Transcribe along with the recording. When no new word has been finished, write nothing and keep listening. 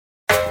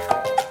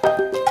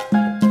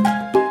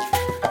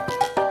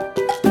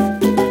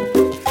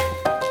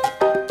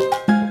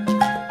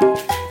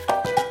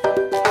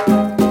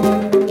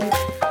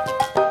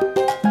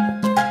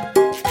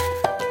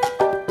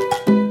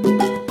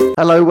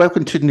Hello,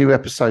 welcome to a new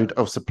episode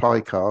of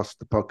SupplyCast,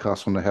 the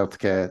podcast from the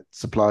Healthcare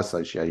Supply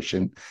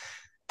Association.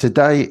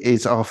 Today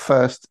is our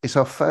first.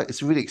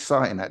 It's really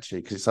exciting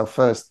actually because it's our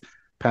first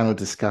panel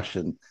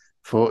discussion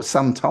for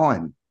some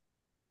time.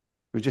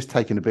 We've just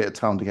taken a bit of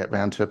time to get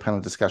round to a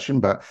panel discussion,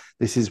 but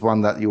this is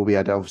one that you'll be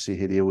able to obviously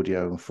hear the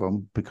audio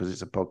from because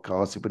it's a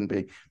podcast. It wouldn't be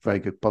a very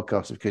good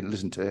podcast if you couldn't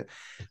listen to it.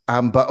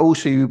 But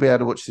also you'll be able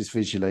to watch this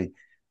visually.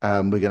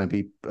 We're going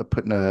to be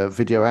putting a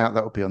video out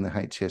that will be on the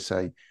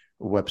HCSA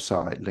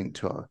website linked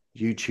to our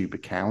YouTube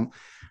account.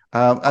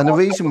 And the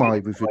reason why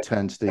we've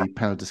returned to the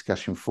panel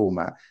discussion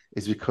format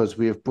is because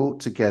we have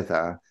brought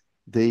together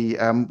the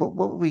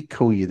what we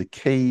call you the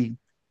key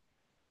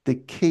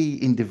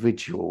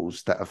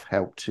individuals that have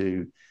helped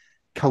to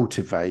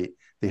cultivate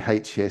the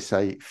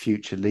HCSA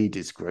Future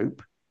Leaders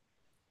Group,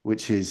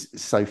 which is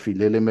Sophie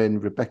Lilleyman,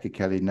 Rebekah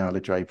Kelly,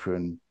 Naila, Draper,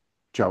 and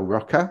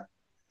Rocha.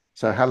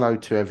 So hello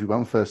to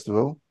everyone, first of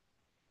all.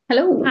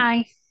 Hello.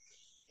 Hi.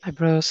 Hi,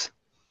 Bruce.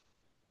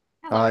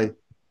 Hi.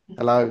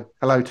 Hello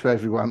to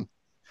everyone.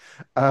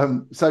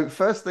 So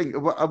first thing,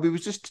 we were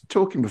just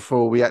talking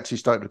before we actually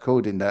started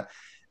recording that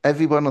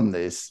everyone on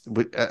this,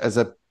 as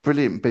a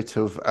brilliant bit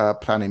of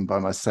planning by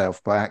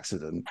myself by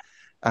accident,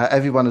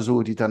 everyone has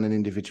already done an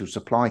individual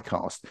supply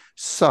cast.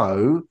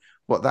 So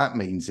what that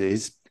means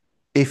is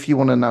if you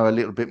want to know a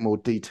little bit more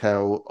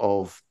detail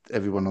of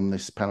everyone on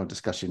this panel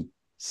discussion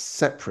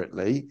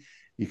separately,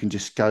 you can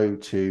just go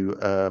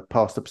to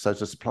past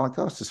episodes of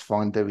SupplyCast, just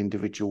find their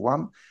individual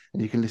one,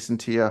 and you can listen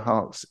to your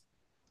heart's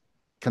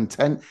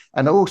content.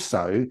 And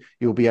also,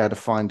 you'll be able to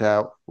find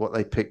out what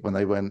they picked when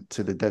they went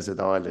to the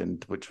desert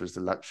island, which was the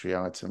luxury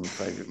item,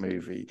 favourite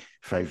movie,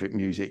 favourite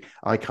music.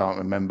 I can't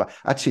remember.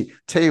 Actually,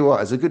 tell you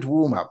what, as a good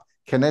warm-up,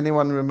 can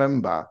anyone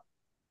remember?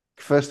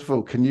 First of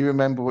all, can you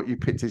remember what you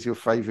picked as your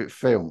favourite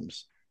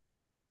films?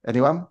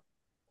 Anyone?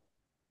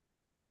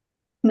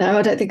 No,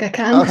 I don't think I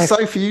can. Oh,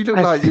 Sophie, you look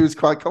like you was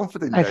quite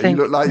confident there. You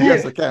look like,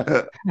 yes, I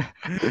can.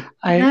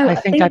 I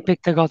think I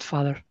picked The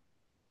Godfather.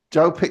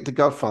 Joe picked The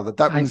Godfather.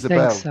 That rings a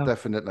bell, so.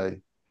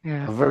 definitely.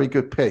 Yeah. A very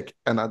good pick,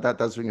 and that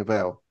does ring a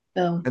bell.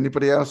 Oh.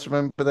 Anybody else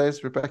remember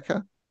theirs,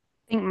 Rebekah?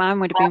 I think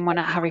mine would have been one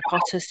at Harry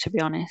Potter's, to be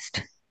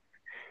honest.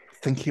 I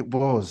think it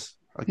was.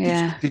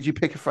 Yeah. Did you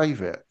pick a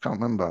favourite? Can't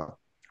remember.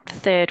 The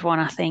third one,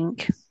 I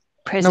think.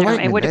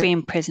 It would have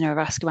been Prisoner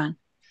of Azkaban.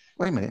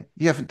 Wait a minute.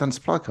 You haven't done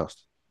SupplyCast?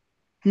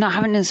 No, I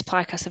haven't done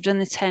SupplyCast. I've done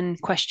the 10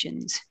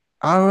 questions.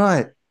 All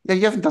right. Yeah,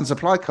 you haven't done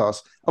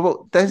SupplyCast. Oh,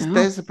 well,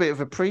 there's a bit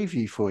of a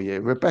preview for you.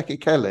 Rebekah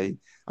Kelly.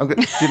 Do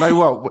you know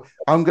what?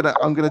 I'm gonna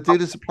do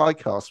the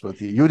SupplyCast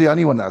with you. You're the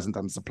only one that hasn't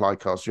done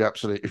SupplyCast. You're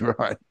absolutely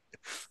right.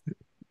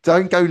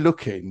 Don't go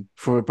looking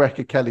for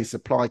Rebekah Kelly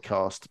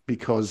SupplyCast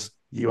because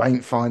you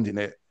ain't finding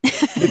it.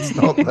 It's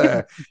not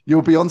there.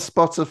 You'll be on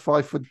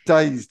Spotify for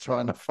days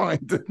trying to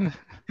find it.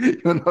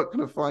 You're not going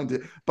to find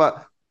it.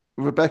 But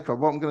Rebekah,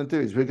 what I'm going to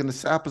do is we're going to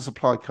set up a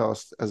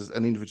SupplyCast as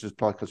an individual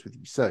SupplyCast with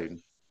you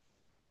soon.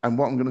 And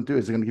what I'm going to do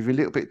is I'm going to give you a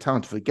little bit of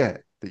time to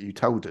forget that you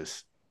told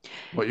us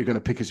what you're going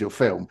to pick as your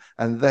film.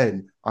 And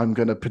then I'm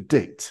going to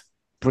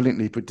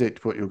brilliantly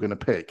predict what you're going to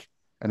pick.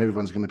 And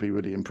everyone's going to be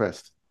really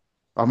impressed.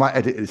 I might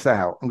edit this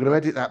out. I'm going to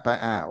edit that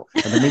back out.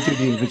 And then we do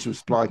the individual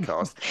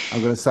SupplyCast.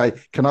 I'm going to say,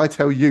 can I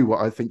tell you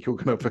what I think you're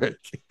going to pick?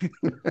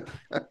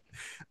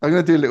 I'm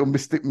going to do a little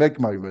Mystic Meg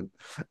moment.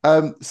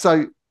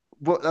 So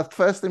what the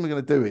first thing we're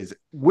going to do is,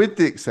 with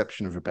the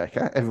exception of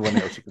Rebekah, everyone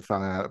else you can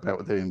find out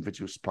about the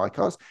individual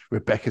SupplyCast.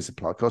 Rebekah's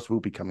SupplyCast will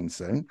be coming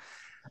soon.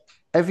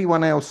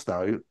 Everyone else,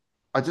 though,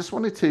 I just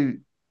wanted to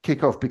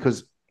kick off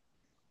because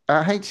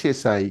at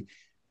HCSA,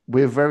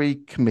 we're very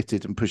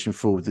committed and pushing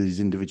forward these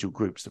individual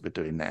groups that we're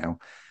doing now.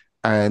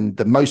 And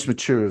the most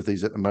mature of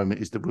these at the moment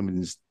is the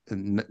Women's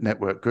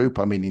Network group.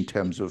 I mean, in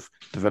terms of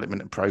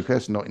development and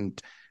progress, not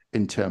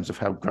in terms of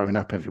how grown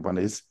up everyone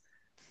is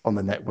on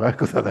the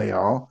network, although they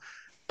are.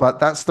 But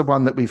that's the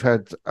one that we've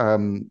had. We've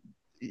done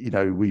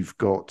a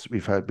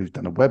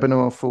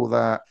webinar for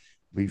that.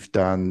 We've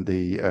done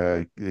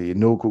the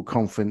inaugural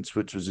conference,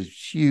 which was a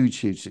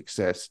huge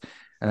success.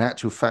 And in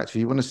actual fact, if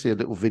you want to see a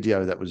little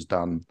video that was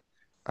done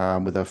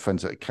with our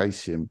friends at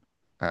Acasium,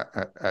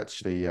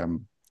 actually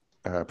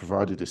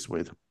provided us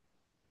with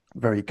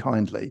very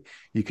kindly,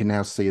 you can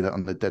now see that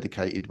on the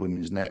dedicated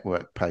Women's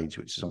Network page,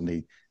 which is on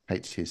the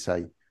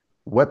HCSA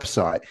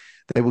website.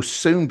 There will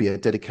soon be a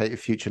dedicated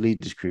Future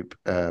Leaders Group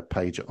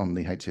page on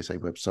the HCSA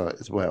website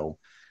as well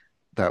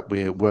that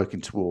we're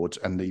working towards,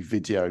 and the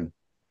video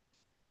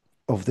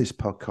of this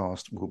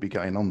podcast will be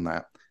going on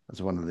that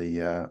as one of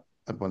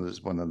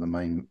the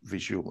main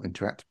visual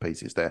interactive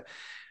pieces there.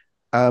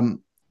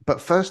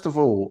 But first of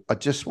all, I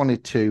just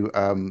wanted to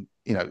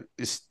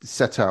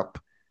set up,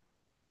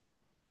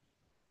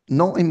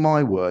 not in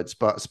my words,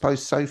 but I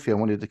suppose, Sophie, I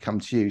wanted to come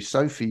to you.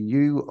 Sophie,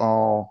 you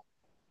are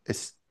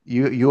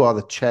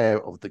the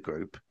chair of the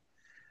group.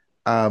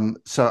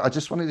 So I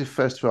just wanted to,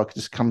 first of all, I could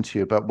just come to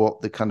you about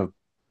what the kind of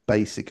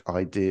basic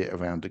idea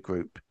around the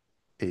group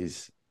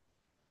is.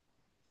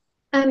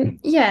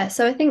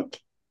 So I think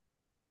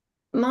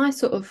my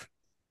sort of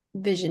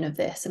vision of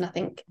this, and I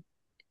think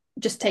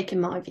just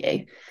taking my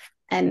view,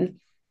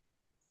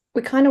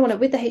 we kind of want to,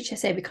 with the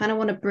HCSA, we kind of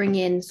want to bring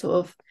in sort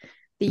of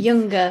the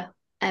younger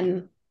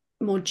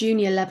more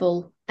junior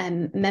level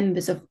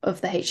members of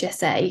the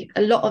HCSA.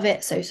 A lot of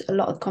it, so a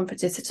lot of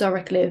conferences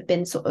historically have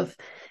been sort of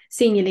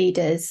senior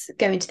leaders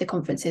going to the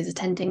conferences,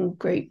 attending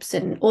groups,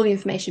 and all the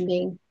information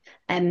being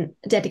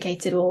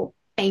dedicated or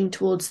aimed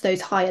towards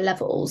those higher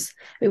levels.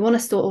 We want to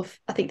sort of,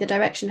 I think the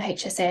direction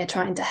HCSA are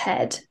trying to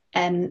head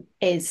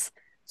is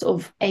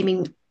sort of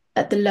aiming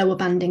at the lower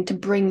banding to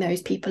bring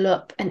those people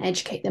up and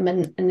educate them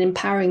and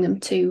empowering them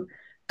to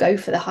go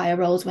for the higher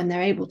roles when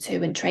they're able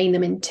to, and train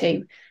them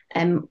into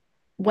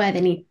where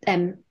they need,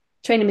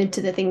 train them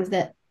into the things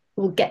that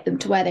will get them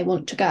to where they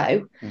want to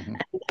go,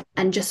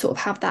 and just sort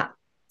of have that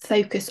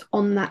focus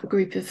on that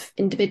group of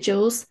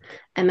individuals.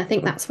 And I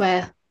think that's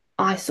where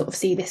I sort of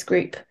see this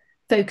group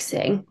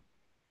focusing,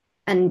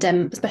 and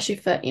especially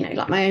for, you know,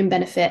 like my own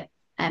benefit,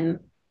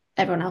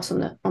 everyone else on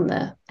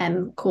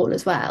the call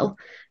as well,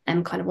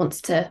 kind of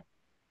wants to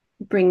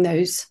bring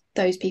those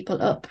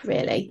people up,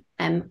 really.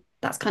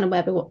 That's kind of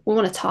where we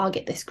want to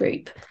target this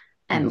group,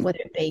 whether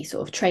it be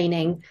sort of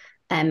training,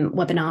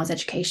 webinars,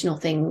 educational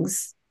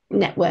things,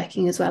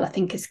 networking as well, I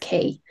think is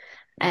key.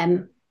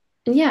 And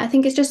yeah, I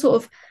think it's just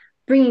sort of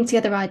bringing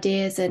together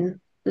ideas and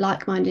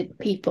like-minded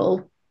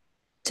people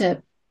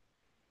to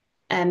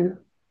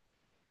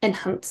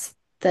enhance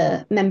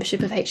the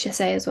membership of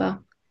HCSA as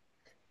well.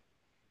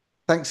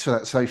 Thanks for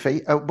that,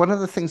 Sophie. One of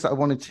the things that I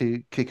wanted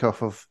to kick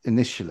off of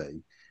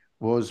initially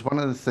was one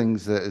of the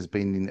things that has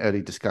been in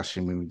early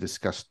discussion when we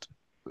discussed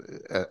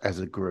as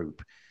a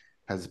group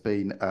has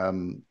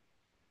been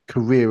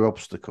career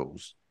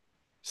obstacles.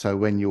 So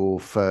when your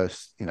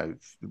first, you know,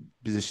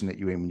 position that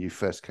you're in when you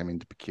first came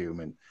into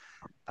procurement,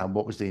 and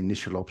what was the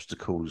initial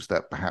obstacles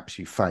that perhaps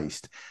you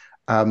faced?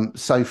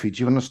 Sophie, do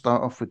you want to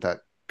start off with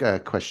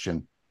that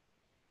question?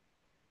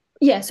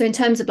 Yeah, so in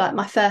terms of like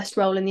my first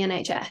role in the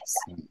NHS.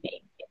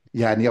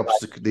 Yeah, and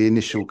the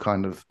initial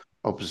kind of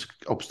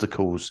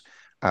obstacles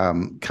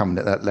coming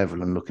at that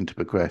level and looking to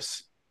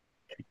progress.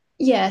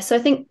 Yeah, so I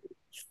think,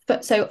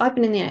 so I've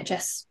been in the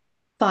NHS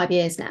 5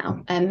 years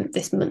now,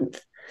 this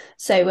month.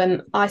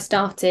 So I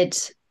started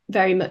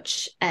very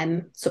much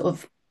sort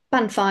of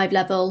band 5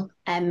 level,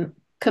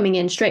 coming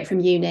in straight from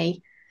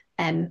uni,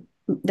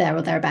 there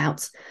or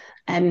thereabouts,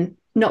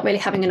 not really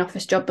having an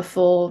office job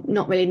before,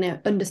 not really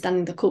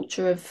understanding the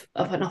culture of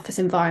an office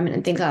environment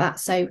and things like that.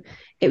 So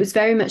it was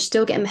very much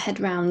still getting my head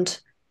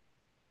around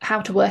how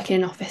to work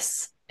in an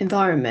office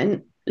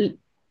environment,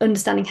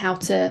 understanding how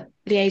to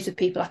liaise with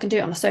people. I can do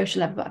it on a social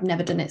level, but I've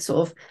never done it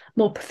sort of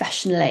more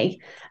professionally.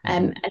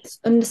 And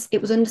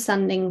it was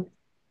understanding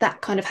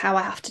that kind of how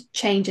I have to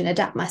change and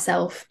adapt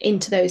myself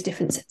into those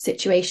different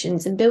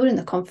situations and building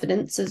the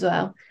confidence as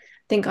well.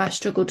 I think I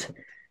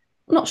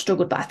not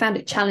struggled, but I found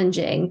it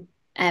challenging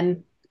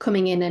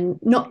coming in and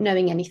not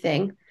knowing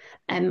anything.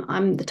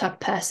 I'm the type of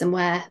person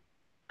where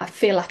I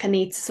feel like I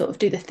need to sort of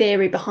do the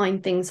theory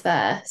behind things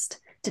first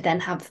to then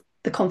have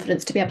the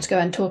confidence to be able to go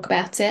and talk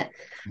about it.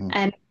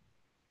 So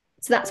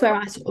that's where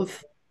I sort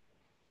of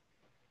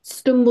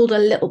stumbled a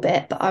little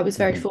bit, but I was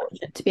very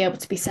fortunate to be able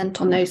to be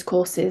sent on those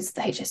courses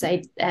the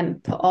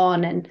HSA put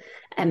on, and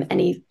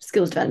any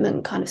skills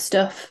development kind of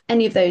stuff,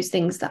 any of those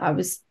things that I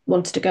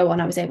wanted to go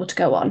on, I was able to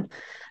go on.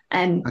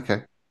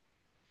 Okay.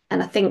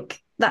 And I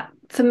think that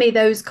for me,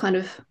 those kind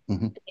of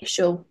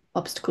initial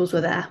obstacles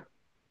were there.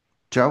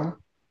 Joel,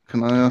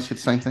 can I ask you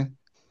the same thing?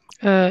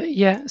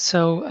 Yeah,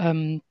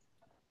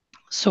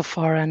 so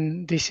far,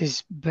 and this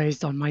is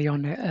based on my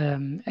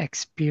own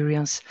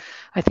experience,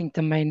 I think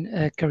the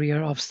main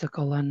career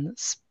obstacle, and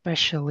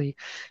especially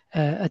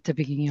at the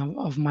beginning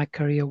of my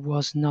career,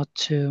 was not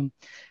to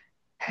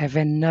have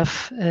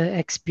enough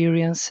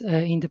experience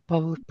in the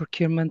public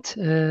procurement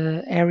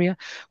area,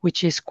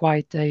 which is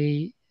quite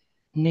a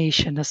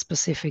niche and a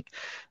specific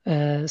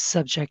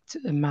subject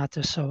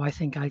matter. So I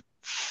think I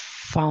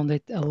found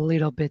it a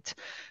little bit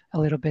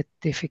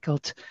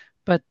difficult.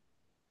 But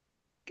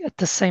at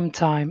the same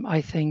time, I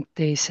think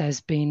this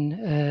has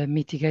been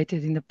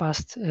mitigated in the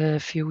past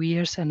few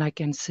years, and I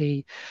can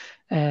see,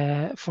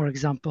 for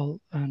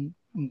example, I'm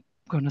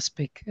going to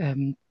speak,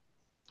 and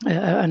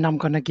I'm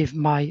going to give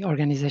my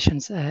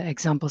organization's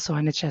example. So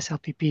NHS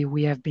LPP,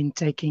 we have been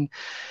taking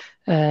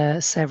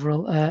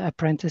several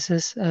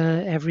apprentices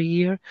every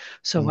year.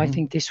 So I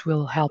think this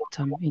will help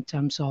them in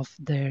terms of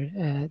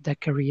their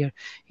career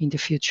in the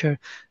future.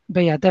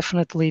 But yeah,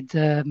 definitely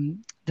the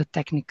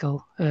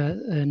technical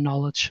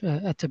knowledge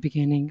at the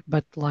beginning.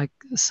 But like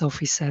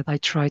Sophie said, I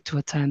tried to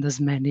attend as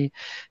many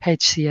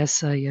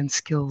HCSA and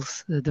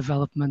skills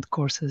development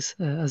courses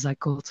as I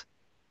could.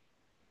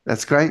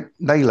 That's great.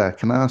 Naila,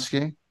 can I ask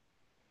you?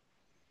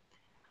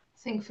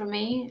 I think for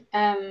me,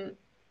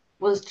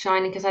 was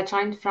joining, because I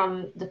joined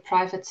from the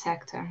private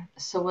sector.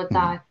 So with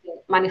that,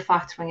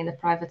 manufacturing in the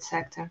private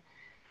sector,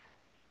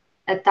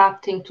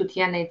 adapting to the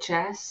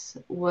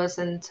NHS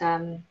wasn't,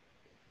 the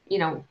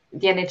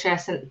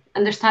NHS, and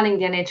understanding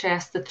the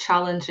NHS, the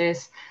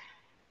challenges,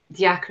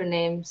 the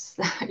acronyms,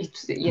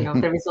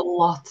 there is a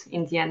lot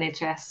in the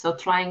NHS. So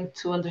trying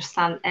to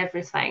understand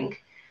everything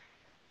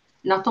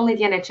not only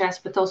the NHS,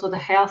 but also the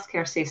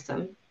healthcare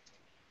system,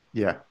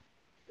 Yeah.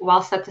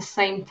 whilst at the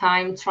same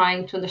time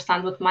trying to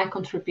understand what my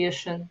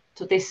contribution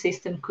to this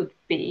system could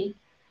be,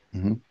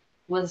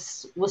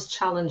 was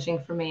challenging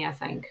for me, I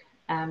think.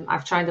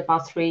 I've tried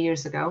about 3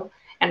 years ago,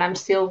 and I'm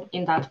still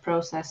in that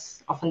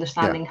process of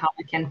understanding how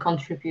I can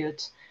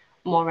contribute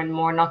more and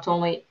more, not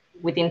only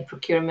within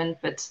procurement,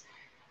 but,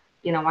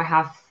 I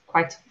have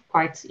quite,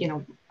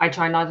 I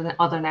join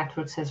other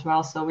networks as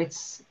well. So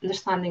it's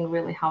understanding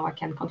really how I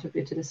can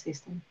contribute to the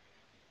system.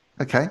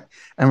 Okay.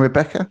 And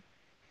Rebekah?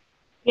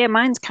 Yeah,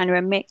 mine's kind of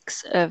a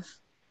mix of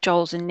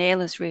Joel's and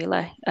Naila's,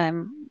 really.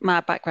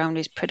 My background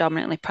is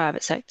predominantly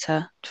private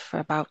sector for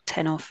about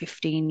 10 or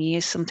 15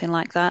 years, something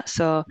like that.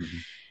 So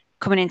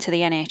coming into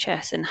the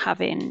NHS and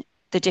having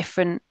the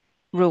different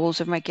rules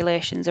and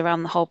regulations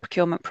around the whole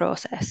procurement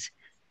process,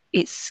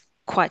 it's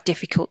quite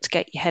difficult to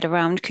get your head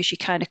around because you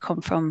kind of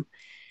come from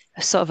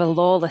a sort of a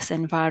lawless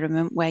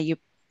environment where you're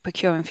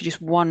procuring for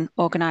just one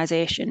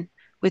organisation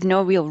with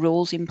no real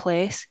rules in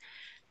place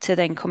to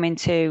then come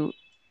into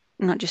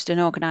not just an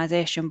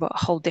organisation, but a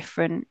whole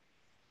different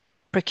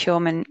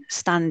procurement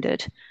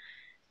standard.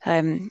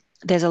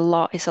 It's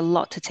a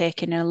lot to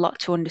take in and a lot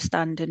to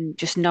understand, and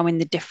just knowing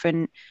the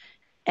different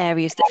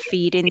areas that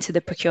feed into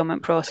the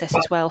procurement process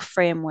as well,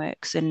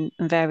 frameworks and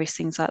various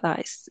things like that.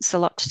 It's a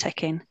lot to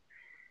take in.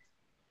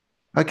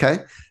 Okay.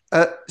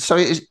 So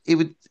it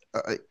would,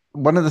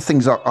 one of the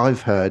things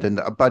I've heard, and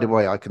by the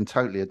way, I can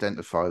totally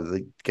identify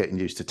with getting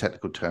used to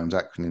technical terms,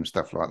 acronyms,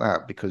 stuff like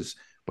that, because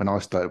when I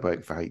started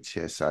working for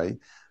HCSA,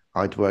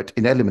 I'd worked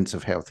in elements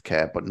of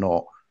healthcare, but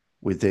not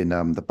within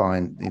the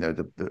buying,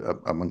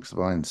 amongst the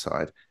buying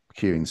side,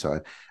 procuring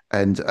side.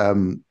 And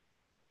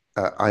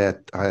I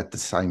had the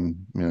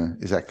same,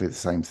 exactly the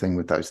same thing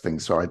with those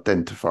things. So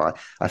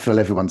I feel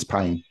everyone's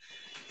pain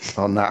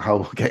on that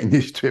whole getting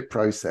used to it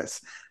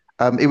process.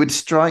 It would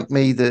strike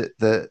me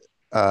that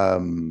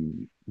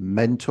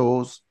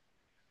mentors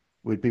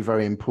would be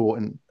very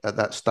important at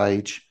that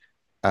stage.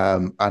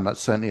 And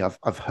certainly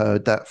I've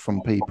heard that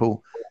from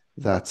people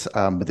that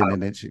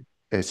within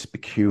its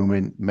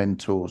procurement,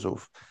 mentors or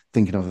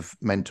thinking of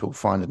a mentor,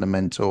 finding a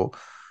mentor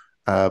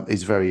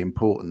is very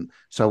important.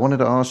 So I wanted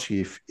to ask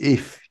you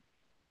if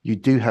you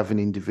do have an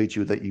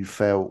individual that you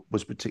felt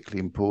was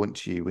particularly important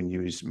to you when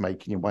you was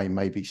making your way,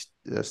 maybe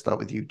start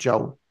with you,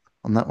 Joel,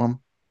 on that one.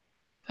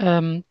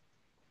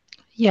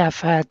 Yeah, I've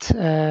had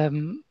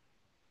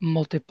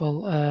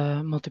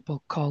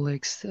multiple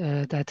colleagues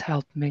that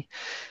helped me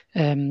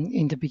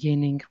in the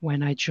beginning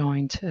when I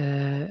joined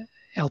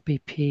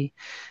LPP,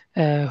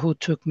 who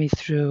took me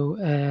through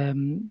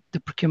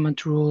the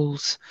procurement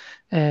rules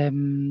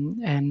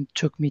and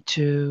took me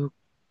to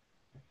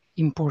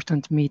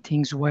important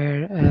meetings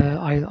where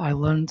I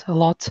learned a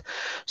lot.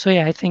 So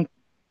yeah, I think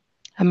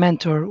a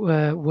mentor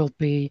will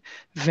be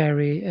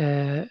very,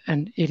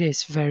 and it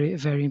is very,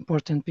 very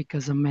important,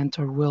 because a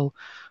mentor will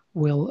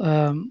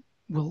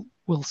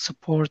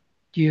support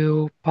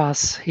you,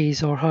 pass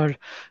his or her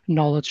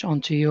knowledge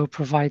onto you,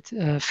 provide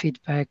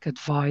feedback,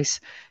 advice,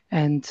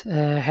 and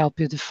help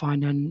you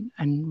define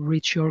and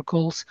reach your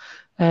goals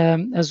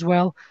as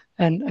well.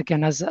 And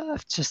again, as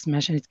I've just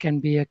mentioned, it can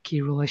be a key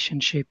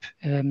relationship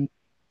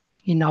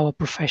in our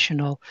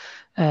professional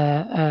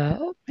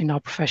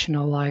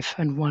life,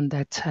 and one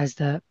that has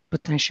the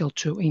potential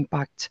to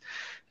impact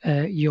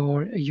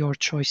your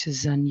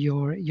choices and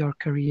your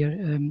career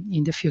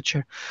in the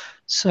future.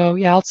 So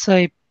yeah, I'll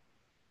say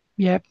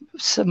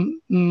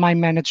my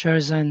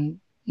managers, and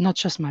not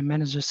just my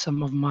managers,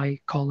 some of my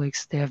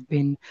colleagues, they have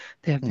been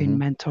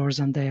mentors,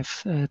 and they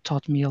have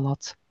taught me a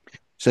lot.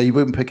 So you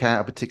wouldn't pick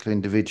out a particular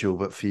individual,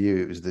 but for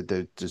you, it was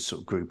the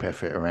sort of group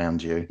effort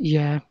around you.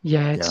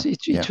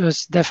 It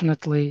was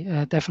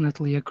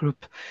definitely a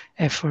group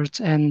effort,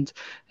 and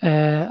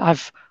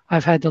I've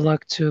had the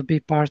luck to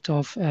be part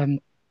of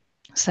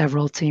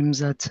several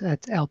teams at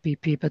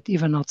LPP, but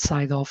even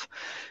outside of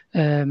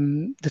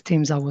the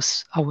teams I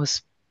was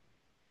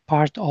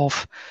part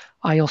of,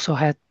 I also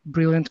had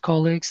brilliant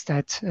colleagues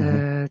that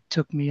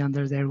took me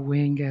under their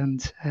wing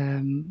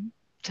and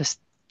just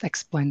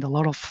explained a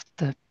lot of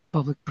the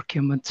public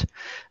procurement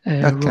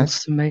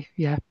rules to me.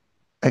 Yeah.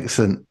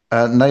 Excellent.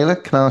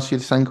 Naila, can I ask you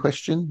the same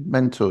question?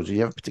 Mentor, do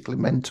you have a particular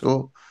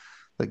mentor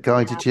that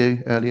guided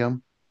you early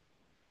on?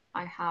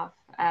 I have.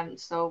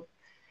 So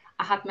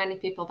I had many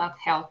people that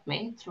helped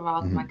me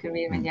throughout my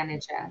career in the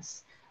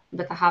NHS,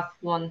 but I have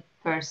one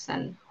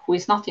person who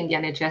is not in the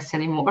NHS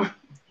anymore.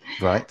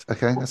 Right.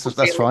 Okay.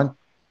 That's fine.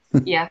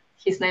 Yeah.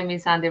 His name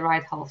is Andy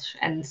Reitholz,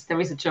 and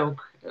there is a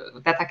joke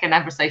that I can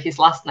never say his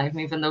last name,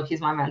 even though he's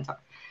my mentor.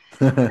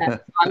 So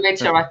I made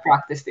sure I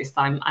practiced this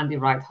time, Andy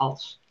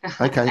Reitholz.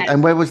 Okay.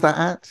 And where was that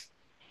at?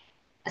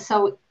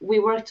 So we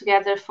worked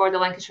together for the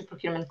Lancashire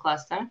Procurement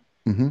Cluster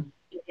in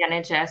the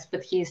NHS,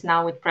 but he's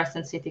now with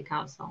Preston City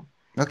Council.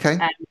 Okay.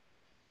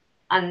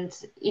 And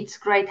it's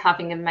great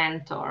having a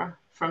mentor.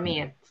 For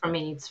me,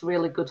 it's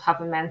really good to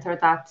have a mentor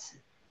that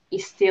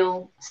is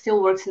still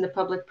works in the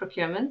public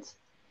procurement,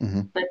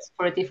 but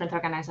for a different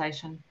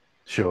organization.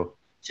 Sure.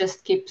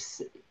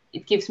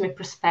 It gives me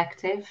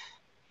perspective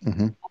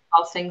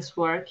how things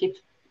work. It,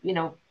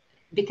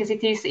 because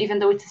it is, even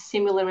though it's a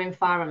similar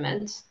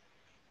environment,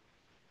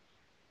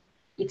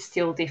 it's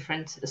still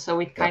different. So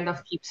it kind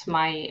of keeps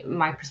my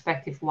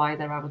perspective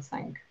wider, I would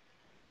think.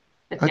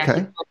 But yeah,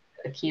 Okay. it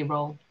plays a key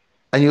role.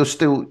 And you're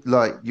still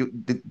like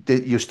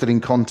you're still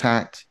in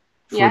contact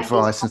for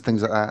advice and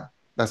things like that.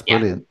 That's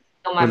brilliant.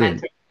 Still my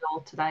mentor still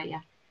today.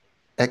 Yeah.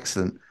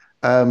 Excellent.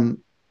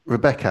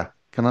 Rebekah,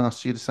 can I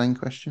ask you the same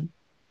question?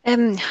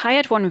 I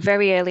had one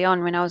very early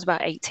on when I was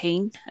about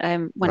 18,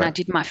 when I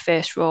did my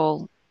first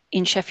role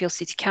in Sheffield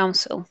City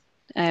Council.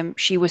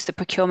 She was the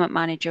procurement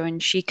manager,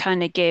 and she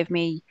kind of gave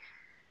me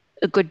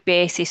a good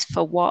basis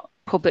for what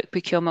public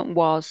procurement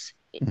was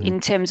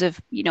in terms of,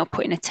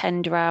 putting a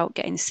tender out,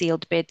 getting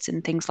sealed bids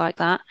and things like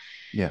that.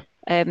 Yeah.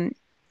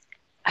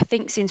 I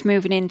think since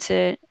moving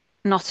into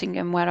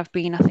Nottingham, where I've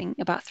been, I think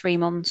about 3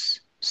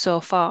 months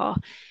so far,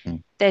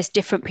 there's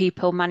different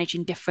people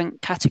managing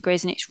different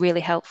categories, and it's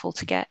really helpful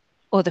to get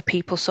other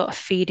people sort of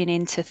feeding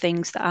into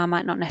things that I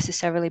might not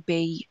necessarily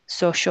be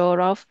so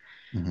sure of.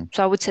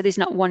 So I would say there's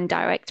not one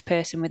direct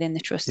person within the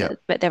trust,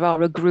 but there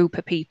are a group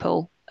of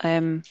people.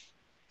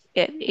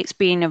 It's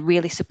been a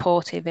really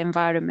supportive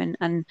environment,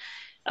 and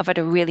I've had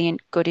a really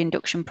good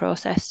induction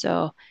process.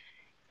 So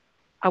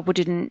I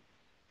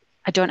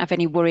don't have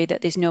any worry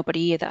that there's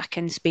nobody here that I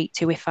can speak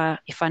to if I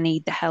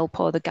need the help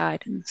or the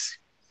guidance.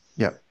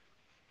 Yeah.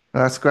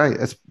 That's great.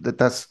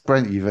 That's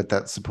great that you've had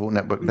that support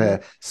network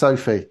there.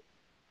 Sophie.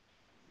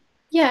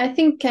 Yeah, I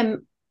think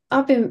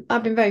I've been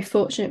very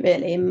fortunate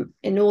really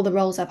in all the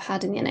roles I've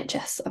had in the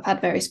NHS. I've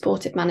had very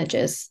supportive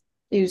managers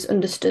who's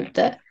understood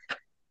that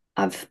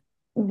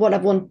what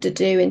I've wanted to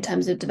do in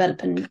terms of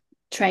develop and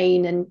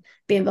train and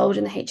be involved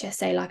in the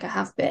HCSA like I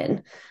have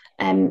been.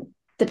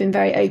 They've been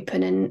very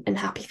open and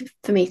happy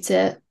for me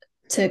to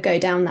go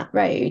down that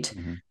road.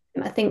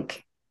 I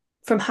think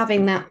from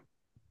having that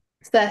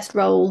first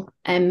role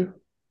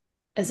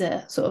as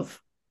a sort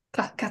of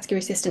category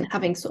assistant,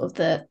 having sort of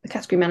the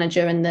category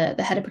manager and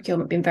the head of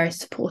procurement being very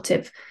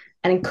supportive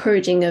and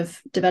encouraging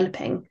of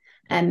developing,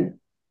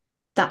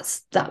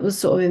 that was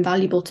sort of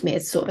invaluable to me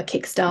as sort of a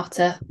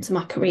kickstarter to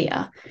my career.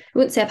 I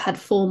wouldn't say I've had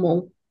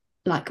formal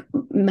like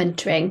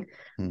mentoring,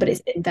 but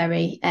it's been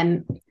very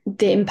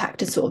the impact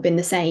has sort of been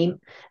the same,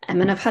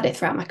 and I've had it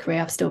throughout my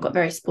career. I've still got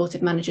very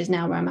supportive managers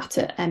now where I'm at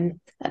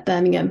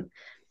Birmingham,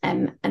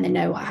 and they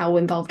know how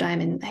involved I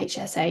am in the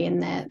HCSA,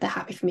 and they're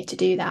happy for me to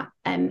do that.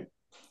 And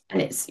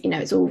it's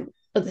it's all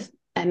other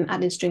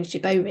adding strings to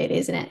your bow, really,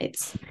 isn't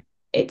it?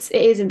 It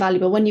is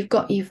invaluable when you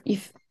can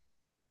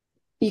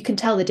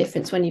tell the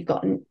difference when you've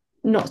got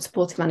not a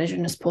supportive manager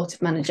and a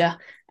supportive manager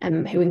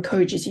who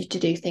encourages you to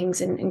do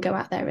things and go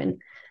out there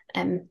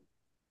and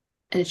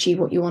achieve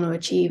what you want to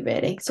achieve,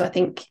 really. So I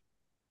think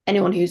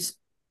anyone who's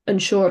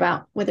unsure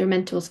about whether a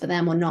mentor's for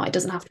them or not, it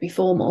doesn't have to be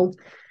formal.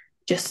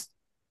 Just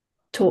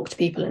talk to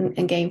people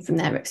and gain from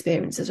their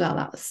experience as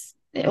well.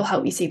 It'll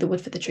help you see the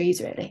wood for the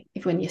trees, really,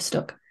 when you're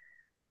stuck.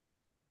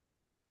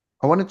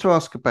 I wanted to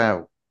ask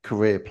about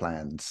career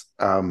plans,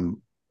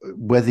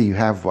 whether you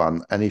have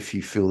one and if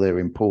you feel they're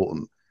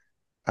important.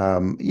 I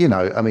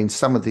mean,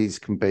 some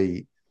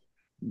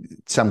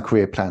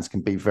career plans can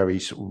be very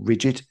sort of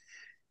rigid.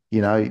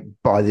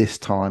 By this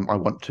time I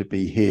want to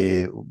be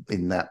here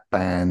in that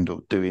band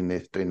or doing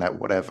this, doing that,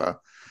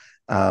 whatever.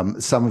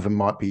 Some of them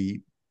might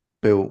be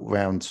built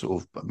around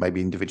sort of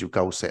maybe individual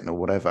goal setting or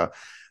whatever.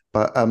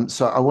 But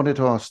so I wanted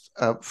to ask,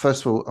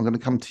 first of all, I'm going to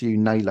come to you,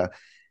 Naila.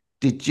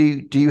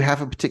 Do you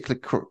have a particular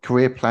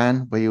career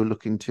plan where you're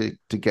looking to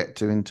get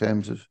to in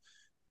terms of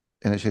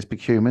NHS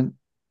procurement?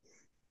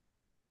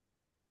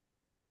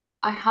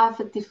 I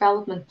have a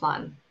development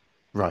plan.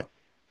 Right.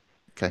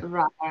 Okay.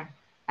 Rather,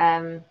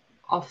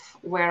 of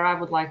where I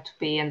would like to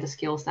be and the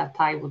skills that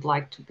I would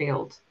like to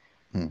build.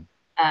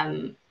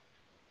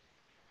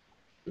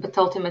 But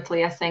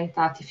ultimately, I think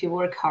that if you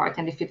work hard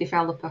and if you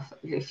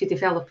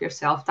develop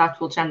yourself, that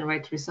will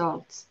generate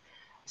results.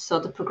 So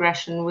the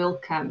progression will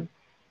come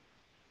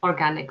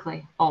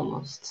organically,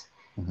 almost.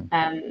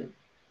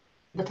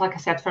 But like I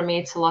said, for me,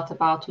 it's a lot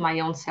about my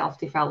own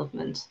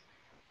self-development.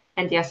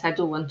 And yes, I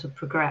do want to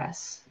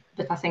progress,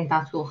 but I think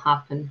that will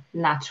happen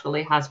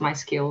naturally as my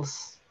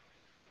skills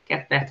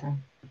get better.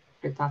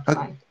 With that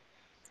side.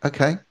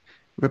 Okay.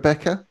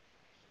 Rebekah?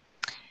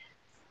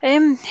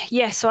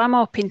 So I'm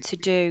hoping to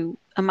do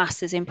a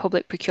master's in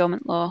public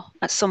procurement law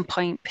at some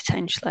point,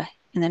 potentially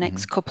in the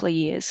next couple of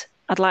years.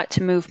 I'd like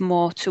to move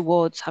more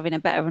towards having a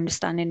better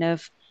understanding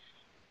of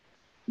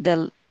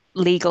the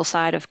legal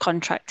side of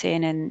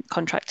contracting and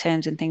contract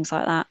terms and things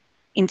like that.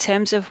 In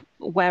terms of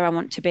where I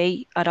want to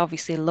be, I'd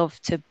obviously love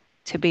to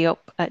be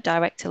up at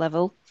director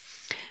level.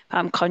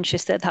 I'm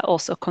conscious that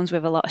also comes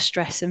with a lot of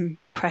stress and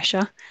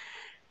pressure.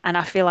 And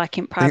I feel like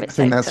in private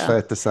sector, I think that's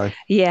fair to say.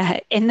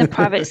 Yeah, in the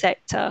private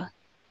sector,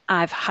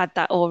 I've had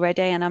that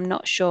already, and I'm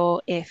not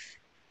sure if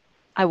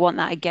I want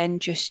that again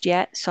just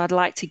yet. So I'd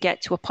like to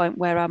get to a point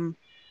where I'm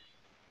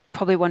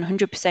probably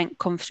 100%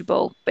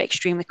 comfortable, but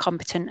extremely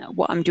competent at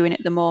what I'm doing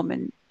at the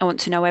moment. I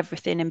want to know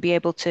everything and be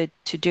able to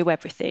do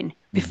everything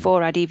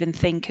before I'd even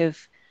think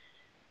of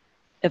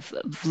of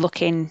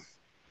looking,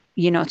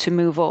 you know, to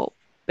move up.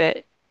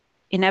 But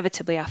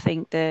inevitably, I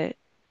think that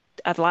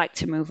I'd like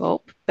to move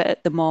up, but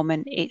at the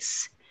moment,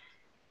 it's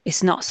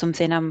not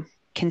something I'm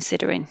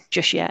considering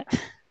just yet.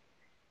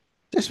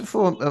 Just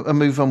before I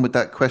move on with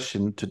that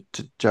question to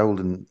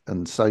Joel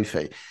and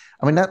Sophie,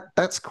 I mean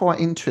that's quite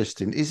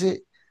interesting. Is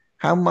it?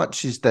 How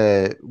much is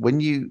there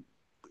when you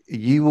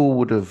all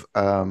would have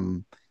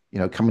you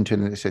know, come into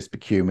an NHS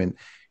procurement,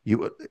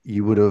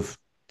 you would have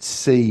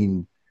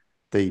seen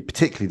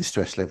particularly the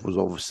stress levels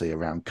obviously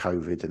around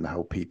COVID and the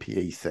whole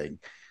PPE thing.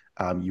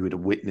 You would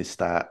have witnessed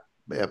that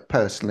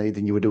personally.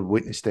 Then you would have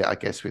witnessed it, I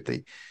guess, with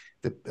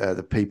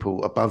the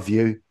people above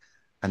you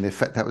and the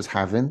effect that was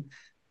having.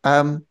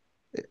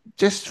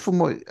 Just from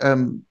what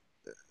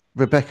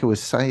Rebekah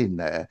was saying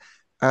there,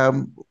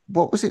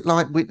 what was it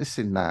like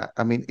witnessing that?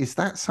 I mean, is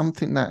that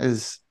something that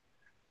is?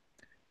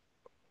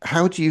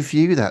 How do you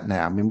view that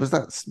now? I mean, was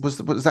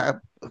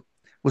that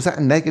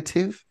a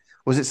negative?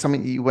 Was it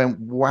something you went,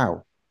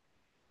 wow,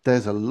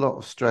 there's a lot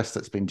of stress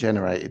that's been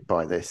generated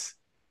by this?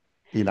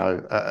 You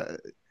know,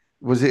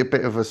 was it a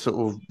bit of a sort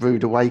of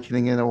rude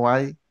awakening in a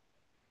way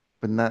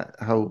in that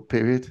whole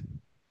period?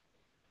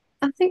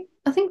 I think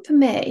for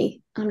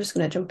me, I'm just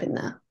going to jump in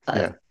there.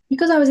 Yeah.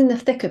 Because I was in the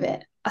thick of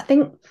it, I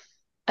think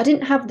I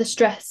didn't have the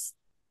stress,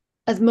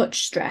 as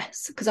much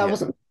stress, because I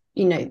wasn't,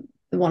 you know,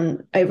 the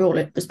one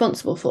overall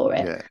responsible for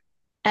it.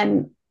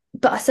 Yeah.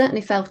 But I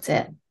certainly felt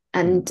it.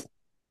 And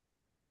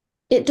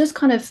it does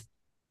kind of,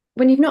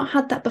 when you've not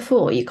had that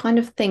before, you kind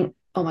of think,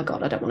 oh my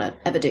God, I don't want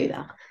to ever do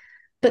that.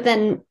 But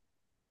then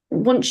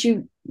once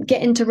you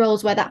get into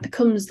roles where that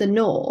becomes the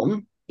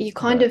norm, you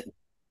kind of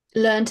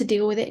learn to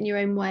deal with it in your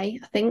own way,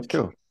 I think.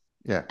 Sure.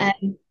 Yeah.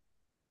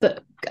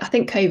 But I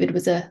think COVID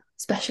was a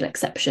special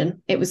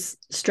exception. It was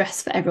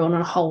stress for everyone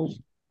on a whole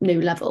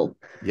new level.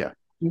 Yeah.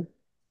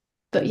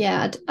 But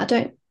yeah, I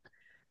don't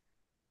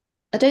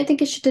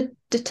think it should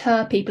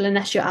deter people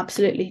unless you're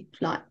absolutely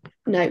like,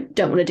 no,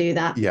 don't want to do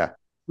that. Yeah.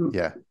 I'm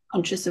yeah.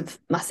 conscious of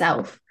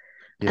myself.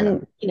 Yeah.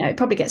 And you know, it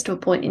probably gets to a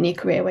point in your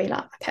career where you're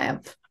like, okay,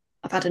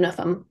 I've had enough.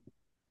 I'm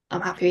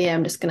happy here.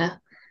 I'm just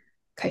gonna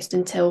coast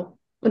until,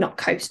 well, not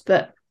coast,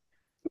 but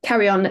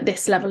carry on at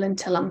this level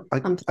until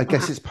I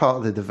guess it's part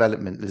of the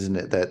development, isn't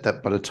it?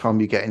 That by the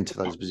time you get into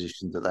those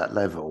positions at that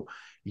level,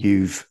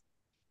 you've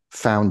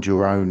found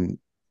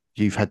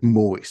you've had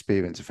more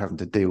experience of having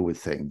to deal with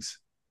things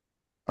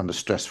on a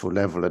stressful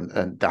level.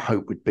 And the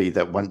hope would be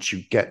that once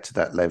you get to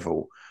that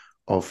level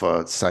of,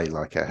 say,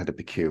 like a head of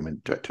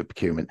procurement, director of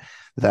procurement,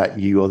 that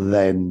you are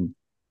then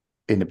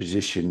in a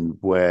position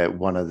where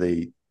one of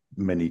the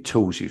many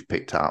tools you've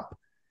picked up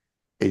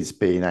is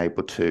being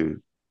able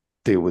to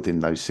deal with in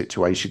those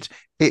situations.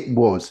 It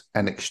was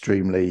an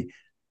extremely,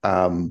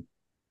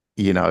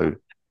 you know,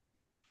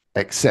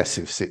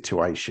 excessive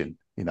situation.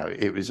 You know,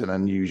 it was an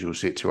unusual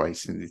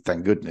situation.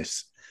 Thank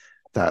goodness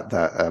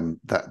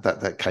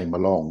that came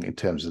along in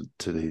terms of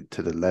to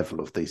the level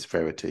of the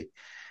severity.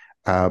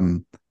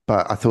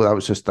 But I thought that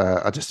was just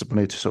I just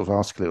wanted to sort of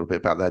ask a little bit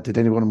about that. Did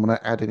anyone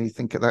want to add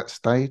anything at that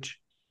stage?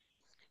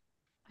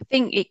 I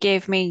think it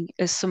gave me,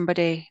 as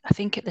somebody, I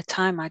think at the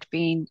time I'd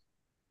been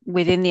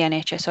within the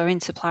NHS or in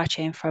supply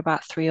chain for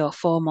about 3 or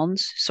 4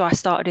 months. So I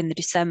started in the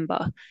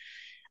December,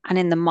 and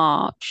in the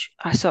March,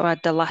 I sort of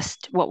had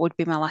what would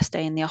be my last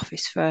day in the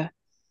office for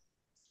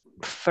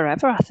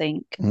forever, I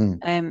think.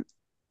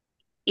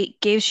 It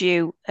gives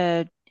you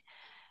a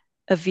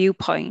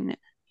viewpoint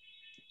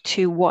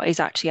to what is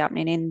actually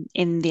happening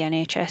in the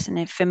NHS.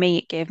 And for me,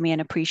 it gave me an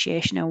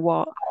appreciation of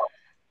what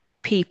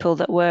people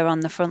that were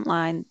on the front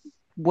line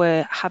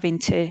were having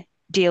to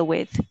deal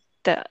with,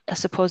 that I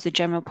suppose the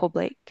general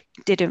public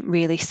didn't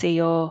really see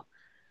or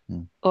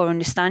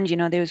understand. You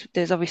know,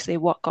 there's obviously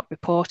what got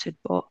reported,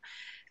 but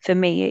for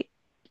me,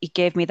 it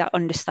gave me that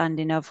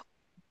understanding of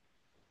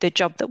the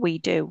job that we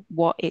do,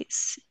 what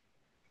its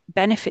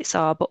benefits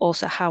are, but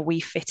also how we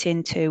fit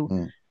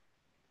into,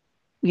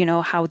 you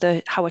know, how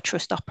a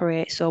trust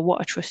operates or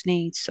what a trust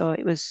needs. So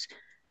it was,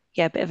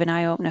 a bit of an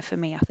eye opener for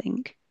me, I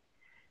think.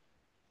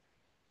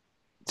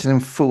 It's an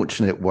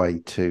unfortunate way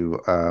to,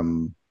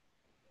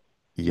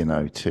 you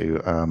know,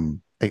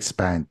 to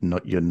expand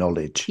your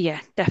knowledge,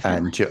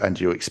 definitely, and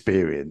your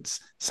experience,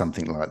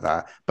 something like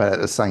that. But at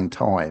the same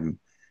time,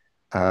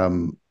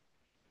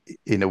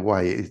 in a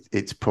way,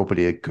 it's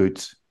probably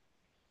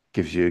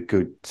gives you a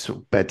good sort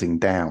of bedding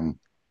down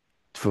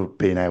for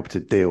being able to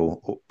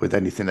deal with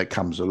anything that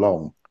comes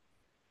along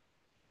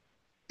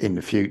in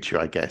the future,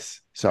 I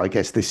guess. So I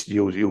guess this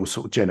your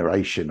sort of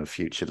generation of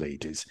future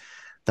leaders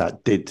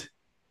that did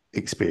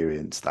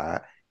experience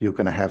that, you're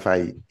going to have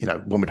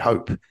one would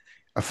hope,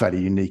 a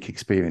fairly unique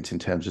experience in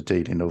terms of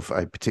dealing with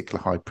a particular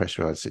high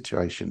pressurized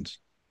situations.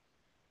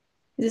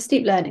 It's a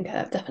steep learning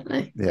curve,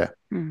 definitely. Yeah.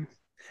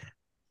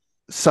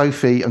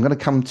 Sophie, I'm going to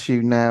come to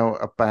you now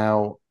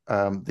about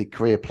the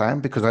career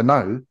plan, because I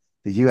know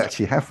that you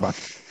actually have one,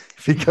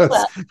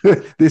 because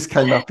this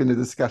came up in the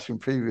discussion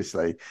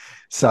previously.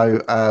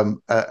 So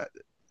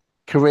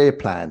career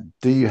plan,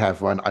 do you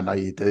have one? I know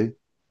you do.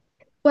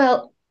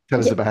 Well, Tell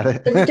us about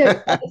it.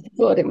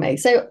 Accordingly.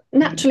 So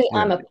naturally,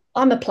 Yeah.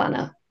 I'm a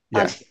planner.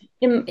 Yeah.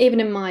 Even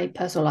in my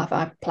personal life,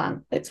 I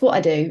plan. It's what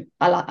I do.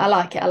 I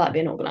like it. I like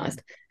being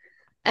organised.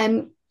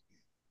 In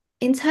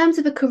terms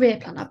of a career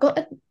plan, I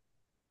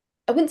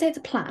wouldn't say it's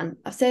a plan.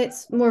 I'd say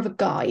it's more of a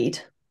guide.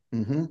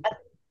 Mm-hmm.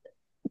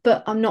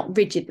 But I'm not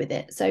rigid with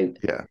it. So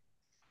yeah,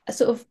 I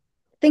sort of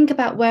think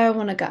about where I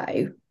want to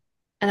go,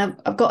 and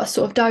I've got a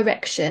sort of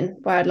direction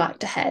where I'd like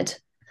to head.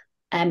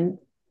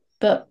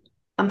 But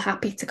I'm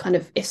happy to kind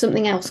of, if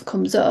something else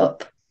comes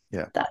up,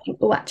 that I think,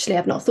 oh, actually,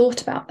 I've not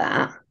thought about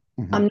that.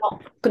 Mm-hmm. I'm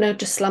not going to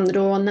just slam the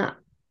door on that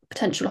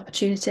potential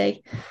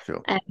opportunity.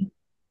 Sure.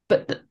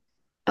 But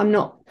I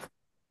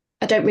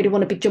don't really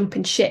want to be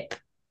jumping ship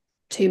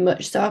too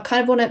much. So I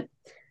kind of want a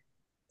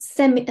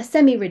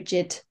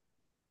semi-rigid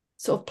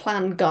sort of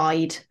plan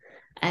guide.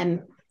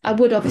 I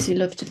would obviously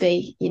love to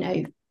be,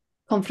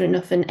 confident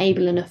enough and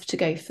able enough to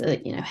go for,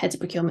 heads of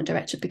procurement,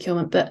 director of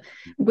procurement, but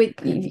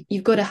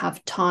you've got to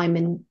have time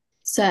in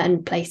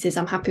certain places.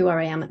 I'm happy where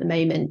I am at the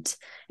moment.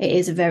 It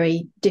is a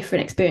very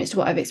different experience to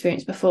what I've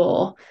experienced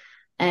before.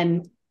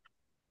 And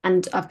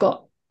I've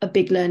got a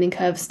big learning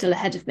curve still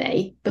ahead of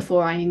me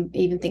before I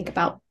even think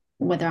about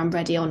whether I'm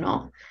ready or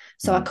not.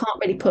 So I can't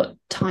really put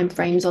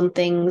timeframes on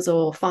things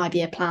or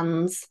 5-year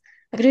plans.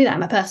 I can do that in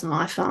my personal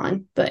life,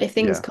 fine. But if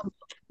things come up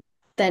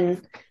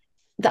then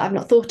that I've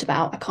not thought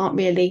about, I can't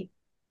really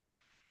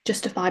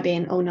justify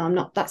being, oh no, I'm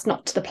not, that's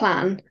not to the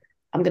plan.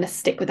 I'm going to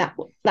stick with that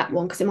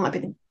one because it might be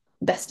the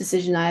best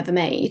decision I ever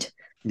made.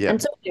 Yeah.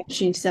 And some of the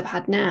opportunities I've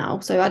had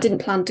now. So I didn't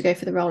plan to go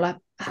for the role I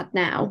had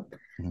now.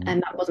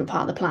 And that wasn't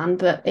part of the plan,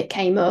 but it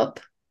came up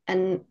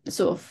and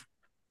sort of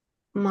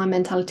my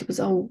mentality was,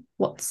 oh,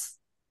 what's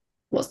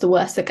the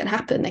worst that can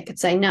happen? They could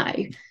say no.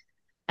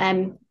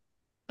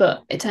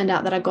 But it turned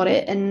out that I got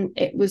it and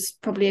it was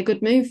probably a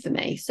good move for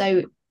me.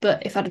 So,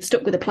 but if I'd have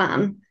stuck with a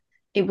plan,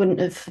 it wouldn't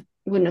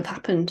have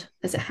happened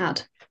as it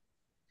had.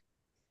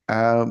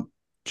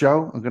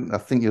 Joe, I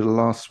think you're the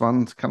last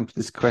one to come to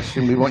this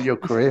question. We want your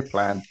career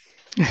plan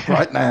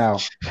right now.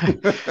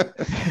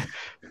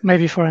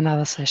 Maybe for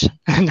another session.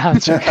 No,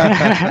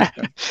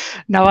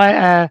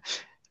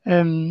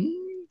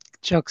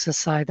 jokes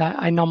aside,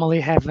 I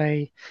normally have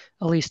a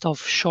list of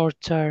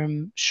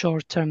short-term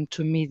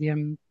to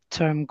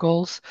medium-term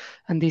goals,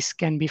 and this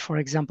can be, for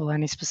example,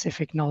 any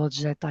specific knowledge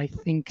that I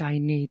think I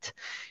need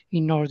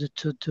in order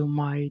to do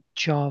my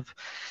job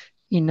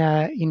in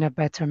a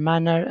better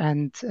manner,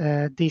 and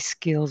these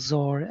skills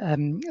or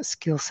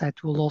skill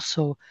set will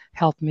also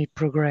help me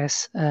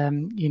progress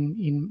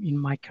in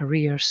my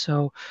career.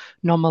 So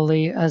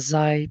normally, as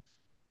I'm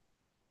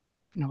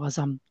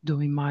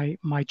doing my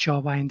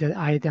job, I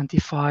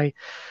identify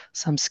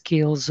some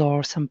skills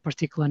or some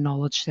particular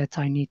knowledge that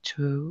I need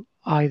to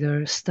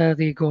either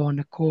study, go on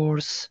a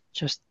course,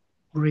 just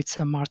read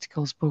some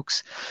articles,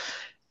 books,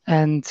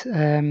 and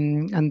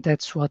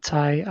that's what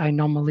I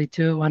normally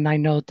do. And I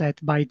know that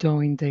by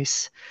doing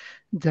this,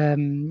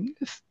 the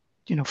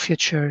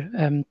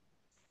future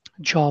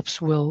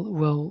jobs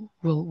will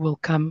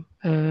come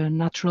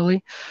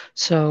naturally.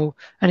 So,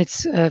 and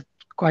it's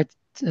quite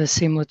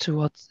similar to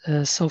what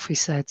Sophie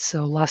said.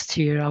 So last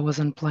year I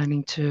wasn't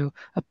planning to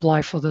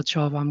apply for the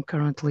job I'm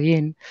currently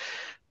in,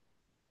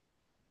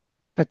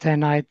 but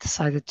then I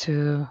decided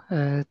to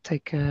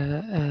take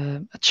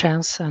a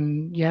chance,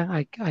 and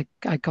I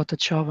got the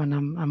job, and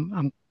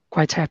I'm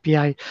quite happy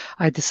I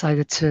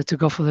decided to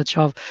go for the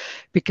job,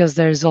 because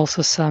there is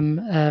also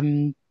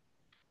some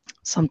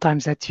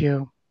sometimes that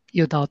you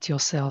doubt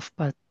yourself,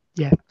 but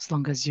as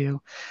long as you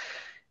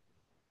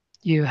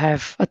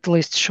have at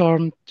least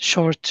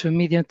short to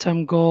medium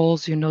term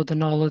goals, the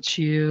knowledge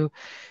you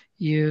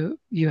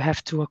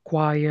have to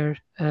acquire.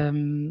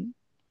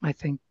 I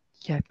think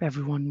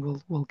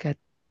everyone will get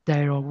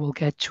there, or will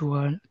get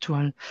to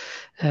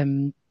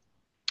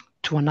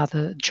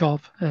another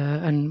job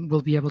and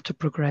will be able to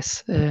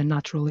progress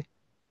naturally.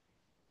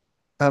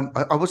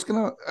 I was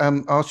going to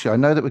ask you, I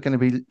know that we're going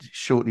to be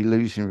shortly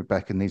losing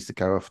Rebekah, needs to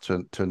go off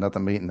to another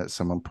meeting that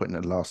someone put in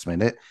at the last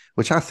minute,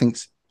 which I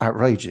think's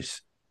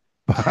outrageous.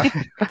 But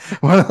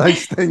one of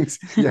those things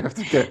you have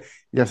to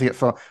get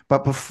far.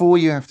 But before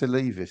you have to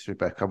leave this,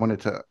 Rebekah, I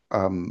wanted to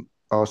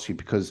ask you,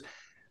 because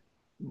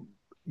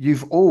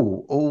you've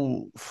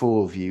all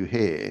four of you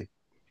here,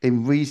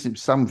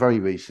 some very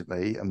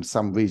recently and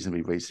some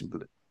reasonably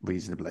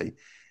recently,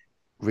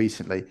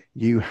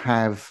 you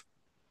have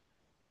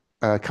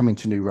come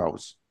into new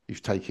roles.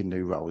 You've taken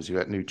new roles. You're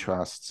at new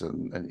trusts,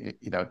 and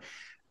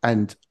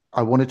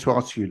I wanted to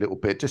ask you a little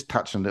bit, just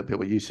touch on a little bit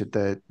what you said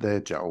there,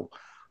 Joel,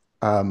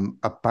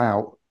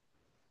 about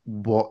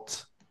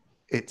what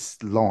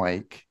it's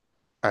like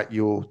at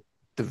your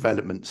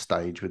development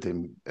stage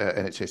within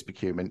NHS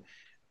procurement.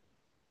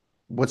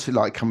 What's it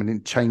like coming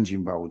in,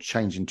 changing roles,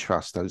 changing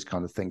trust, those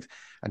kind of things?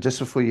 And just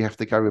before you have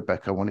to go,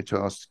 Rebekah, I wanted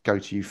to go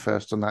to you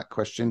first on that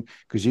question,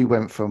 because you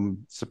went from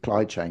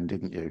supply chain,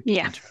 didn't you?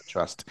 Yeah. Into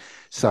trust.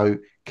 So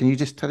can you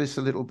just tell us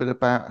a little bit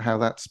about how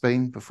that's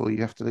been before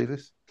you have to leave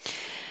us?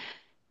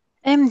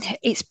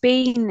 It's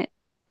been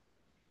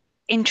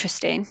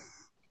interesting.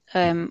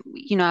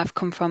 I've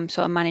come from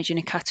sort of managing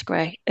a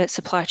category at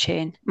supply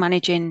chain,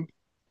 managing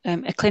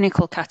a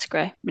clinical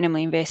category,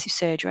 minimally invasive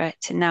surgery,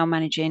 to now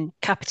managing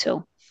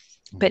capital,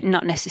 but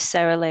not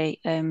necessarily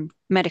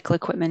medical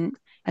equipment.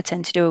 I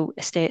tend to do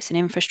estates and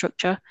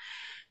infrastructure.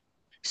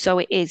 So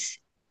it is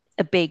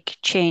a big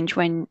change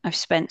when I've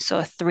spent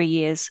sort of 3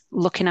 years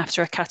looking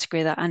after a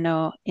category that I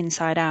know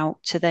inside out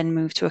to then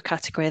move to a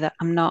category that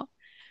I'm not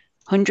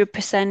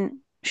 100%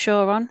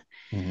 sure on.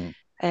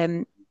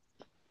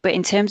 But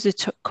in terms of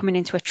coming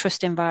into a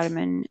trust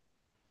environment,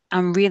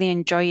 I'm really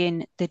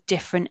enjoying the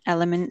different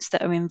elements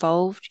that are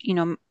involved.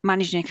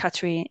 Managing a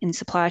category in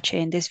supply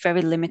chain, there's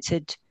very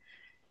limited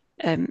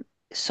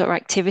sort of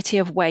activity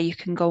of where you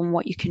can go and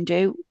what you can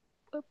do.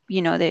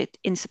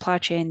 In supply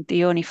chain,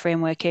 the only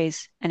framework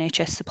is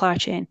NHS supply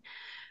chain.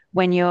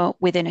 When you're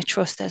within a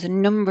trust, there's a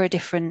number of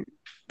different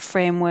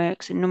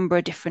frameworks, a number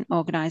of different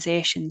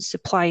organizations,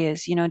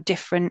 suppliers,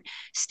 different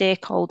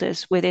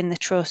stakeholders within the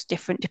trust,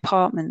 different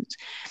departments.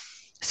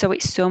 So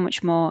it's so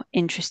much more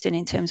interesting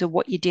in terms of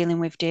what you're dealing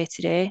with day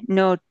to day.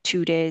 No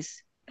 2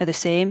 days are the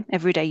same.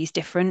 Every day is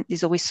different.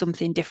 There's always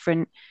something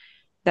different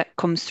that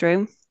comes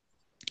through.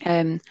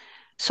 So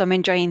I'm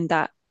enjoying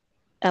that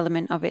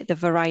element of it, the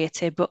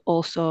variety, but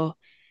also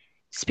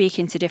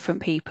speaking to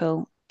different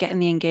people, getting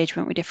the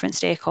engagement with different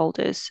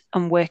stakeholders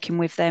and working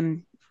with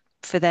them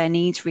for their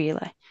needs,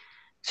 really.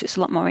 So it's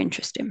a lot more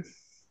interesting.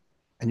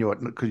 And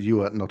because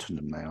you are at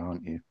Nottingham now,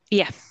 aren't you?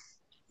 Yeah.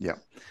 Yeah.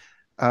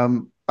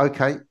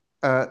 Okay.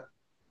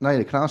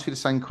 Naila, can I ask you the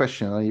same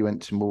question? I know you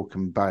went to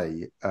Morecambe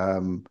Bay.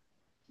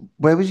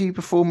 Where was you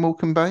before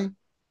Morecambe Bay?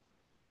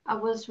 I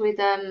was with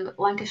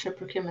Lancashire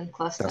Procurement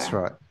Cluster.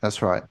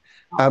 That's right.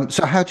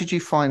 So how did you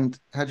find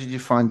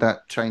that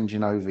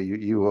changing over?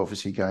 You were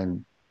obviously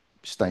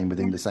staying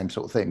within the same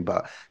sort of thing,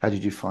 but how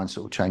did you find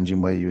sort of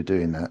changing where you were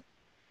doing that?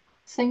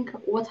 I think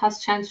what has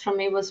changed for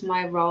me was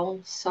my role.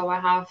 So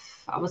I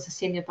was a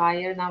senior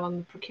buyer, now I'm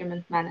a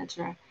procurement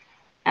manager.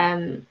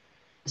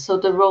 So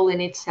the role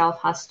in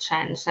itself has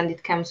changed and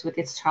it comes with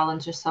its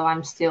challenges. So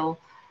I'm still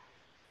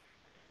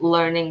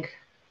learning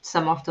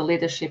some of the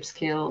leadership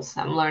skills.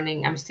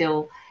 I'm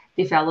still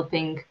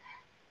developing,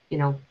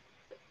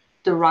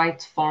 the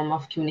right form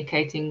of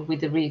communicating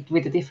with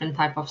the different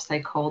type of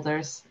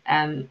stakeholders.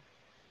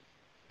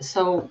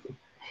 So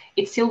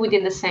it's still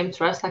within the same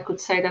trust. I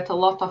could say that a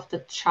lot of the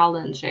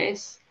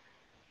challenges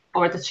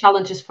for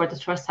the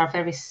trust are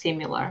very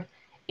similar.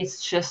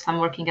 It's just I'm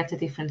working at a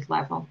different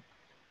level.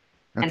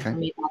 Okay. And for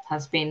me, that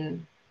has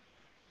been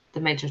the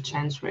major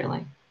change,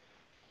 really.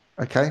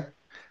 Okay.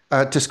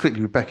 Just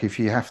quickly, Rebekah, if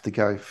you have to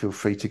go, feel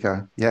free to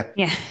go. Yeah.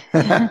 Yeah.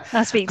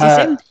 I'll speak to you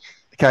soon.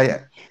 Okay.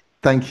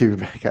 Thank you,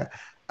 Rebekah.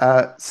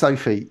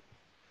 Sophie,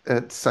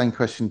 same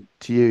question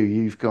to you.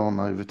 You've gone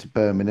over to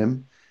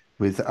Birmingham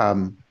with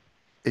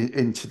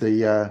into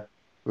the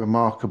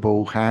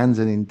remarkable hands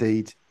and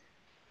indeed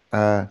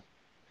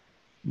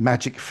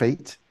magic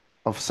feet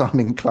of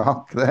Simon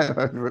Clark there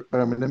over at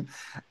Birmingham.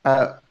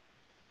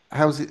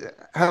 How's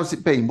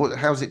it been?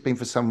 How's it been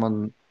for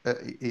someone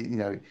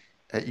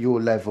at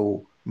your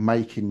level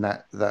making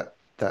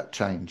that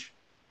change?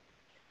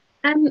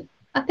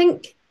 I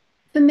think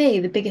for me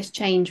the biggest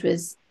change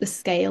was the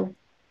scale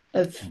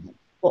of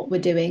what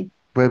we're doing.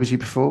 Where was you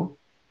before?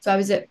 So I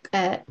was at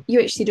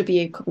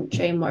UHCW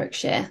Coventry in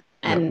Warwickshire,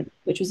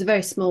 which was a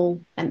very small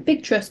and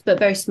big trust, but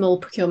very small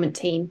procurement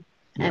team,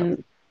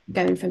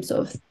 going from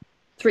sort of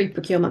 3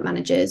 procurement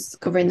managers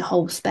covering the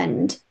whole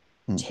spend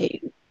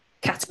to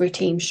category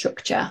team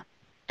structure,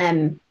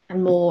 and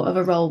more of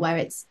a role where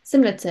it's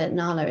similar to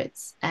Naila.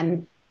 It's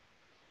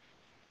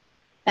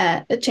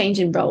a change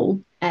in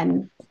role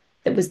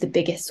that was the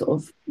biggest sort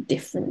of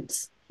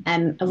difference,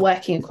 and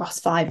working across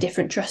 5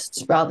 different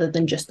trusts rather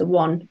than just the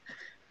one.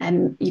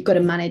 You've got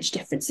to manage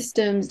different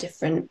systems,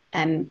 different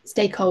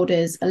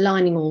stakeholders,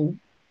 aligning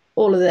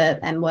all of the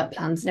work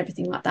plans and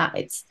everything like that.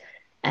 It's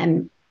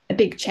a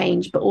big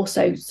change, but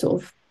also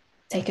sort of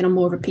taking on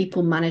more of a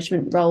people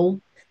management role.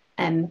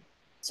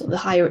 Sort of the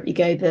higher up you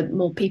go, the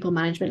more people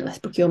management, less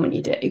procurement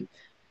you do.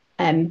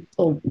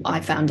 Or I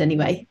found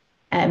anyway.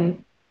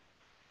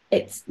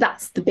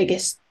 That's the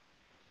biggest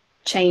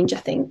change, I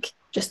think,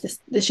 just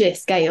the sheer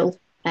scale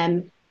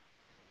and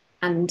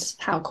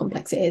how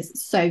complex it is.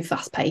 It's so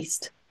fast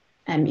paced.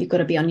 You've got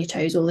to be on your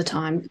toes all the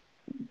time,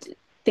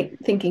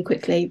 thinking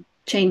quickly,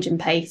 changing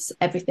pace,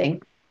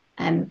 everything.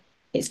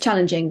 It's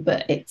challenging,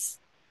 but it's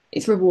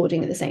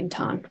rewarding at the same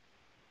time.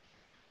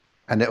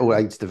 And it all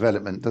aids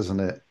development, doesn't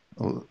it?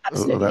 All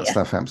that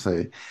stuff,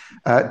 absolutely.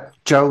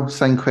 Joel,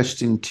 same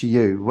question to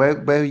you. Where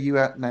are you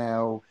at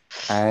now,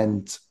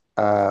 and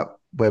where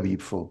were you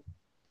before?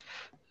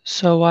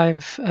 So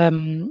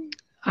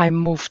I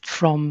moved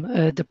from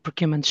the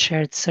procurement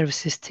shared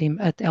services team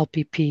at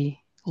LPP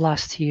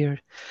last year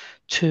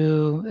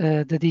to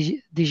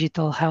the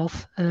digital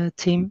health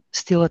team,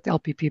 still at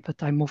LPP,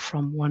 but I moved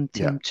from one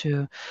team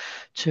to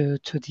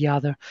the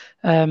other.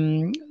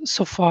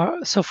 So far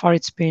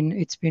it's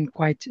been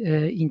quite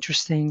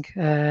interesting.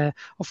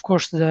 Of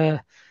course,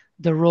 the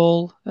the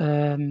role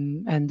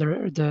and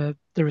the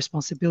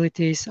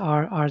responsibilities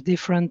are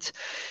different,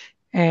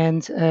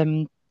 and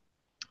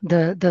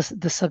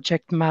the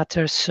subject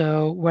matter.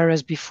 So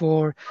whereas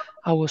before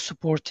I was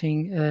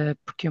supporting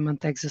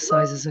procurement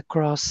exercises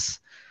across,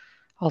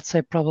 I'll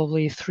say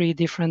probably 3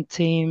 different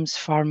teams: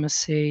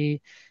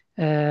 pharmacy,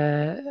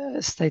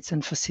 states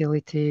and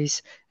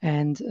facilities,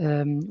 and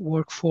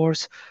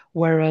workforce.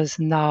 Whereas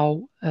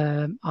now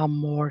I'm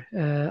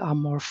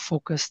more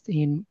focused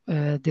in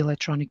the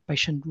electronic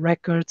patient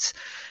records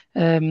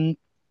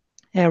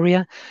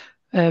area.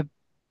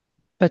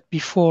 But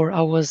before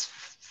I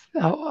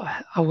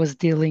was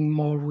dealing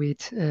more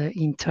with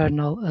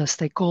internal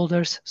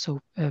stakeholders,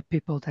 so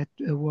people that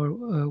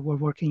were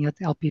working at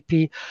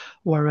LPP,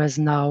 whereas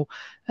now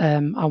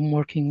I'm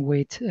working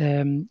with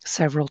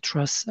several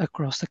trusts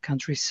across the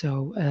country.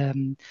 So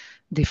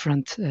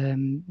different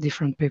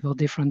people,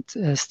 different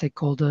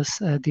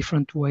stakeholders,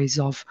 different ways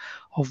of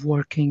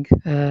working.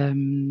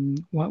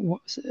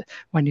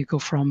 When you go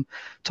from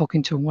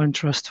talking to one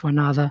trust to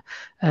another,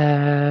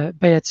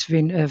 but it's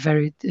been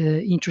very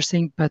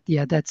interesting. But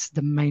yeah, that's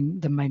the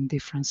main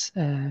difference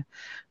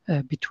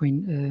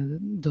between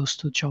those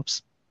 2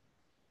 jobs.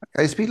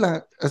 As we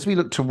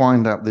look to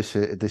wind up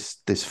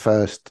this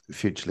first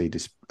Future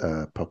Leaders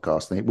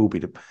podcast, and it will be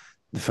the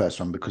first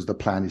one, because the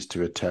plan is to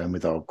return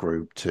with our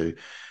group to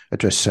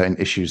address certain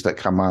issues that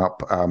come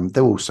up.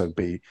 There will also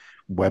be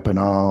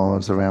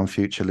webinars around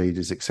Future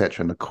Leaders,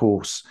 etc. And of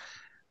course,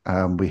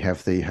 we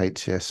have the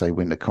HCSA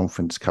Winter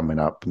Conference coming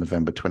up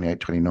November 28,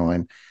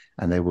 29,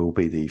 and there will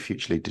be the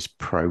Future Leaders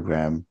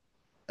program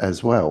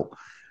as well.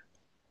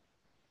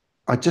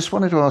 I just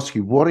wanted to ask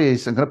you, I'm going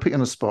to put you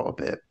on the spot a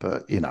bit,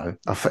 but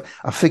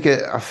I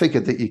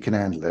figured that you can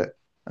handle it.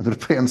 I'm going to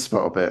put you on the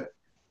spot a bit.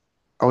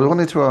 I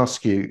wanted to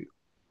ask you,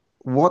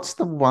 what's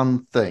the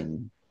one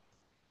thing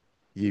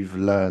you've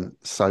learned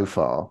so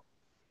far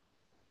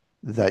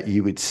that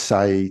you would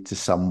say to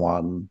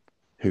someone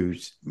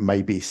who's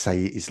maybe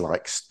is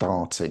like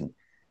starting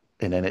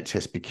in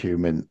NHS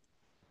procurement,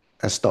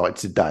 has started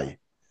today?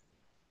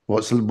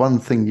 What's the one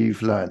thing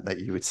you've learned that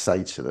you would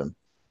say to them?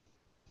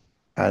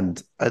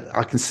 And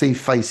I can see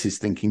faces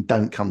thinking,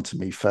 don't come to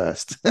me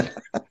first.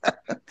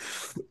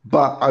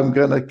 But I'm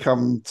going to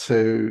come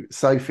to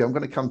Sophie. I'm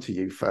going to come to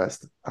you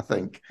first, I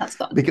think. That's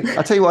fine.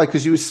 I'll tell you why,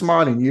 because you were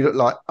smiling. You look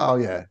like, oh,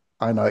 yeah,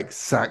 I know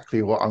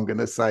exactly what I'm going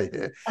to say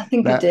here. I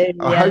think I do.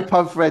 I hope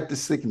I've read the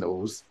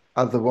signals.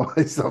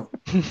 Otherwise, I'll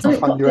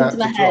hung you out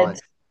to dry.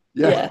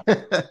 Yeah.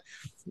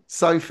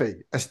 Sophie,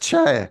 as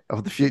chair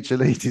of the Future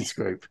Leaders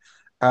Group,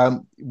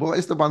 what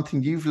is the one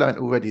thing you've learned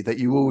already that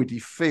you already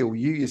feel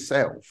you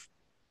yourself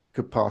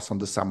could pass on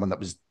to someone that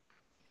was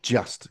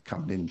just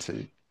coming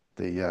into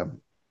the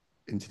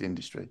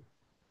industry,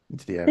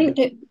 into the area? I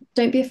think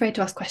don't be afraid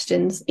to ask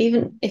questions,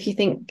 even if you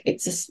think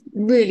it's a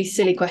really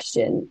silly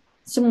question.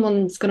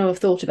 Someone's going to have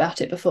thought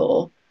about it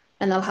before,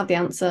 and they'll have the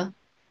answer.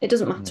 It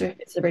doesn't matter if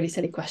it's a really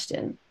silly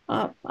question.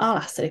 I'll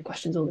ask silly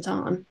questions all the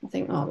time. I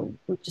think, oh,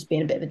 we're just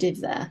being a bit of a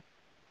div there,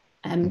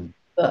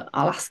 but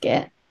I'll ask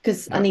it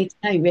because I need to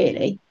know,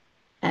 really.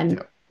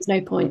 There's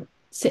no point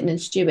sitting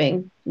and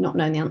stewing, not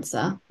knowing the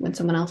answer when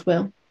someone else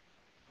will.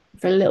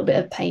 For a little bit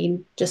of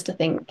pain, just to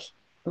think,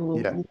 I'm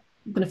going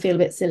to feel a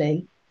bit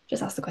silly.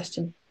 Just ask the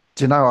question.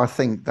 Do you know? I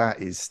think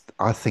that is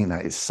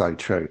so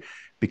true,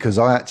 because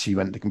I actually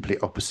went the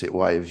complete opposite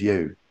way of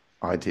you.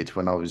 I did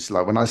when I was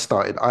like, when I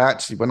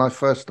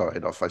first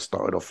started off, I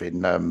started off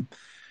in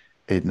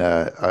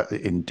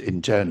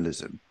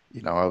journalism.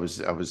 I was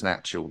an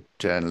actual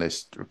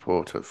journalist,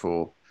 reporter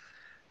for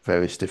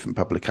various different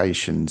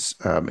publications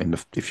in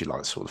the, if you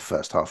like, sort of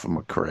first half of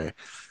my career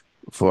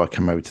before I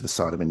came over to the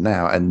side I'm in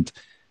now. And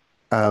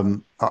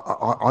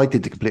I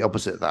did the complete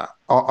opposite of that.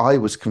 I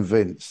was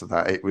convinced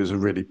that it was a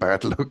really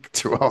bad look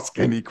to ask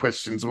any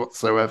questions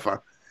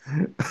whatsoever.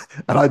 And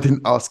I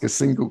didn't ask a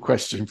single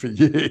question for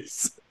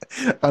years.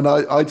 And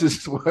I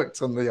just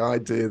worked on the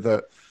idea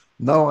that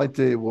no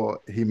idea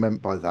what he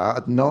meant by that. I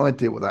had no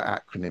idea what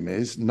that acronym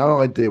is. No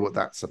idea what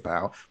that's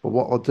about. But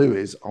what I'll do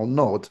is I'll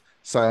nod,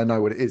 say I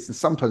know what it is. And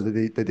sometimes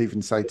they'd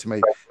even say to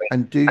me,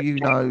 and do you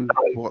know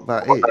what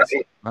that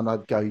is? And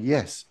I'd go,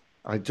 yes,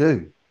 I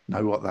do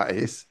know what that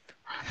is.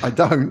 I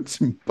don't,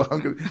 but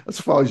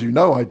as far as you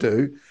know, I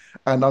do.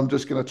 And I'm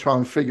just going to try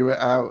and figure it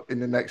out in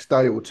the next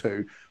day or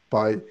two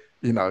by,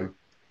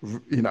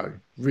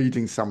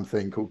 reading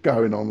something or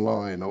going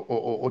online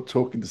or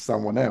talking to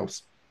someone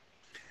else.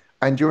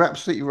 And you're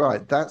absolutely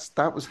right.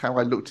 That was how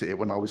I looked at it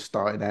when I was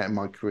starting out in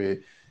my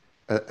career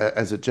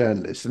as a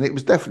journalist. And it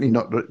was definitely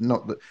not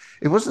that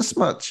it wasn't so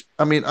much.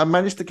 I mean, I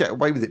managed to get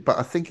away with it, but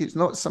I think it's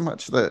not so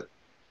much that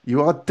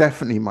you are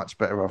definitely much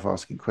better off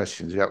asking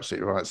questions. You're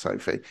absolutely right,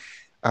 Sophie.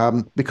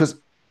 Because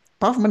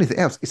apart from anything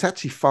else, it's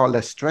actually far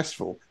less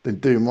stressful than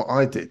doing what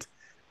I did,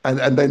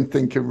 and then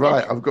thinking,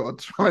 right, I've got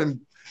to try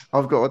and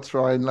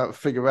like,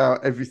 figure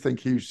out everything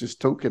he was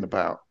just talking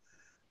about.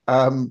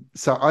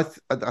 So I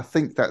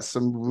think that's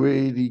some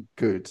really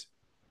good.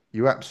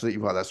 You're absolutely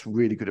right. That's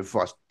really good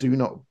advice. Do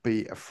not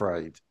be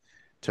afraid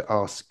to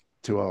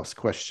ask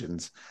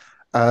questions.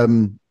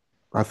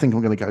 I think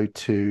I'm going to go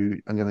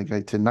to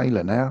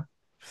Naila now,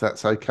 if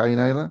that's okay,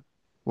 Naila.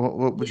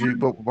 What would you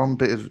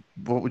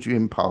what would you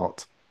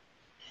impart?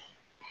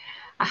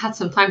 I had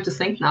some time to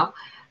think now.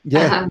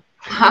 Yeah.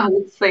 I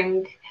would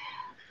think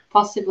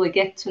possibly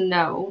get to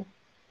know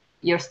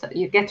your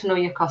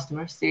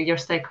customers, your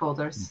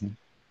stakeholders,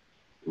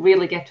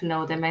 really get to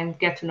know them and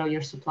get to know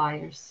your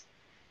suppliers.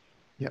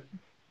 Yep.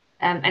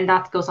 And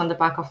that goes on the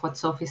back of what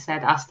Sophie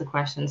said, ask the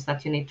questions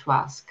that you need to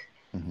ask,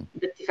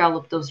 but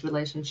develop those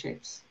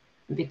relationships,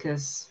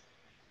 because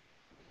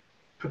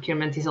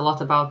procurement is a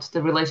lot about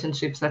the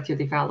relationships that you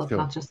develop,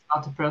 not just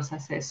about the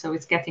processes. So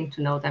it's getting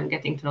to know them,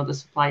 getting to know the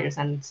suppliers,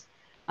 and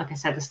like I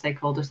said, the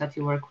stakeholders that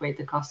you work with,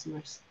 the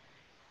customers.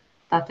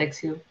 That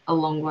takes you a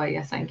long way,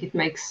 I think. It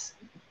makes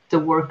the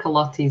work a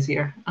lot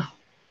easier.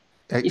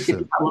 Excellent. If you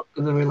develop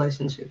the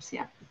relationships,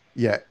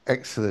 Yeah,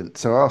 excellent.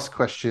 So ask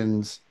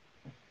questions,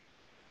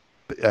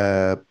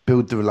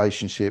 build the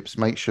relationships,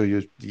 make sure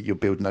you're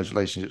building those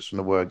relationships from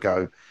the word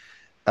go.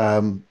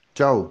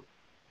 Joel,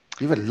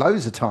 you've had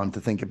loads of time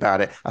to think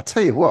about it. I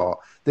tell you what,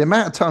 the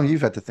amount of time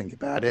you've had to think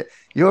about it,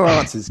 your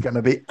answer is going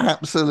to be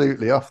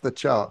absolutely off the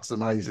charts.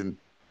 Amazing.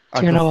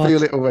 I can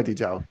feel it already,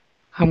 Joel.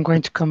 I'm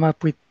going to come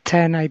up with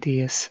 10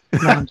 ideas.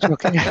 No, I'm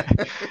joking.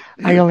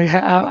 I only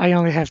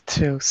have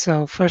 2.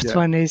 So first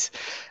one is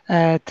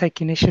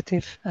take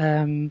initiative.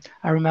 I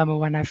remember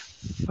when I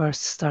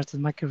first started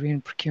my career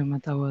in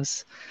procurement, I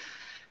was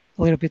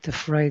a little bit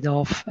afraid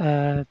of,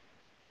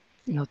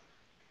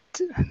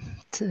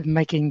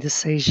 making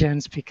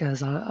decisions,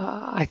 because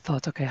I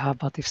thought, okay, how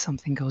about if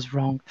something goes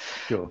wrong?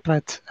 Sure.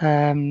 But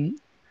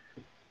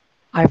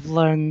I've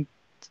learned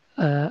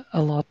a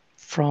lot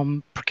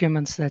from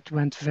procurements that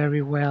went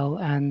very well,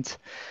 and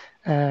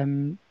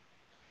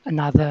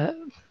another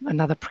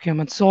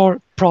procurements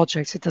or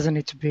projects. It doesn't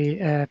need to be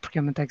a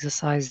procurement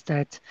exercise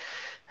that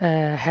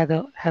had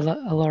a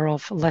lot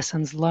of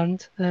lessons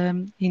learned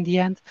in the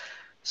end.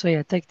 So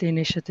yeah, take the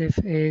initiative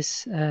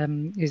is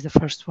the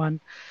first one,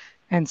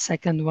 and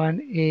second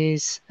one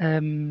is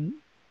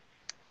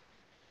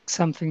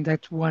something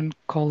that one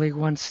colleague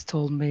once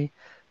told me: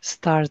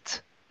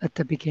 start at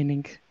the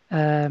beginning.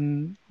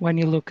 When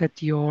you look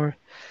at your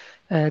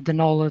the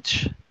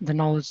knowledge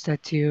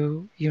that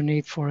you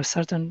need for a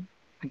certain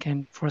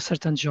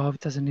job,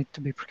 it doesn't need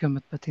to be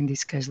procurement, but in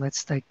this case,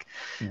 let's take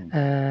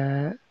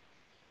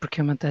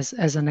procurement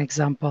as an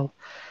example.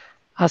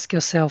 Ask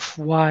yourself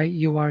why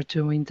you are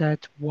doing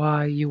that,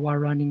 why you are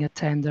running a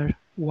tender,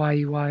 why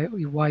you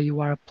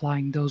are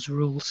applying those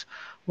rules,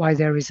 why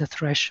there is a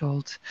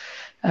threshold.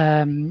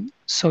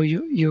 So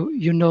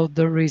you know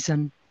the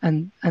reason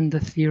and the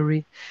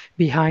theory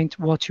behind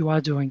what you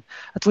are doing.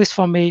 At least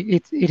for me,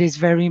 it is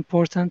very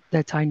important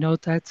that I know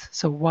that.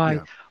 So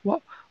why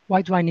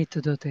do I need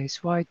to do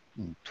this? Why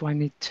do I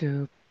need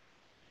to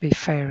be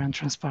fair and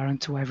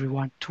transparent to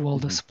everyone, to all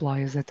the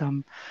suppliers that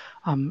I'm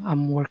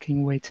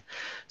working with?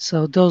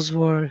 So those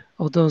are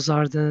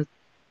the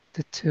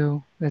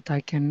 2 that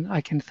I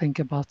can think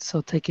about.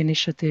 So take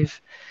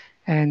initiative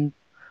and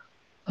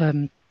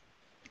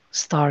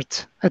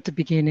start at the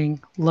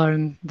beginning,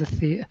 learn the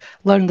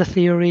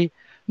theory,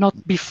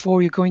 not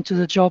before you go into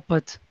the job,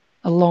 but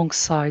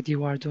alongside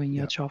you are doing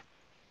your job.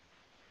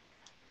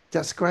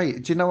 That's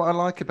great. Do you know what I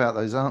like about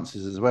those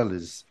answers as well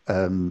is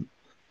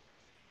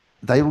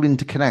they all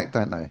interconnect,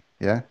 don't they?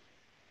 Yeah.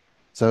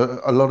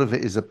 So a lot of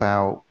it is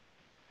about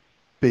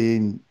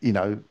being,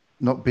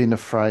 not being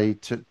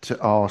afraid to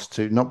ask,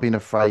 not being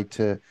afraid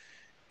to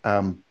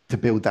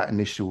build that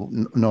initial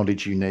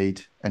knowledge you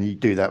need, and you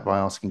do that by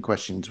asking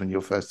questions when you're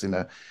first in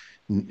a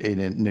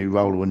new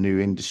role or a new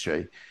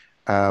industry.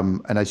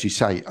 And as you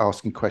say,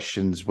 asking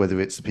questions, whether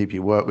it's the people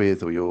you work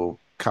with or your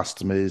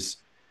customers,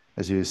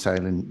 as you were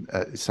saying,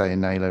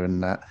 Naila,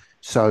 and that.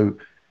 So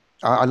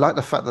I like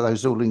the fact that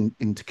those all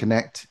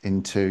interconnect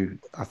into,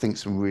 I think,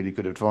 some really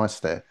good advice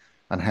there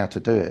on how to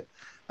do it.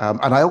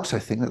 And I also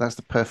think that that's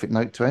the perfect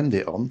note to end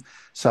it on.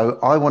 So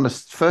I want to,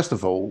 first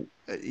of all,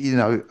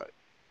 you're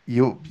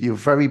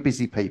very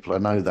busy people, I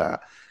know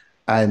that.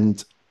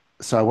 And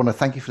so I want to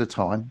thank you for the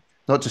time,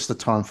 not just the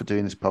time for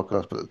doing this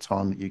podcast, but the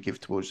time that you give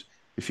towards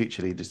the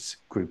Future Leaders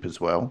group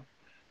as well.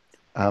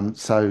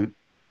 So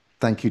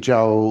thank you,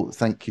 Joel.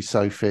 Thank you,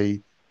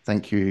 Sophie.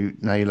 Thank you,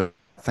 Naila.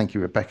 Thank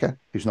you, Rebekah,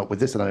 who's not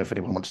with us. I don't know if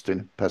anyone wants to do an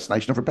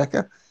impersonation of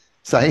Rebekah,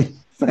 saying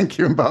thank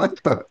you and bye,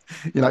 but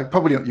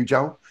probably not you,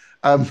 Joel.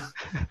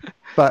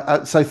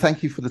 But so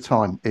thank you for the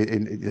time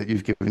that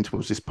you've given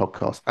towards this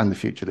podcast and the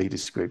Future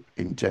Leaders group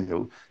in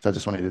general. So I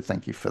just wanted to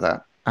thank you for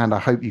that. And I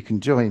hope you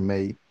can join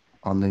me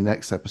on the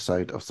next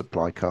episode of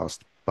SupplyCast.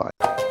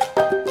 Bye.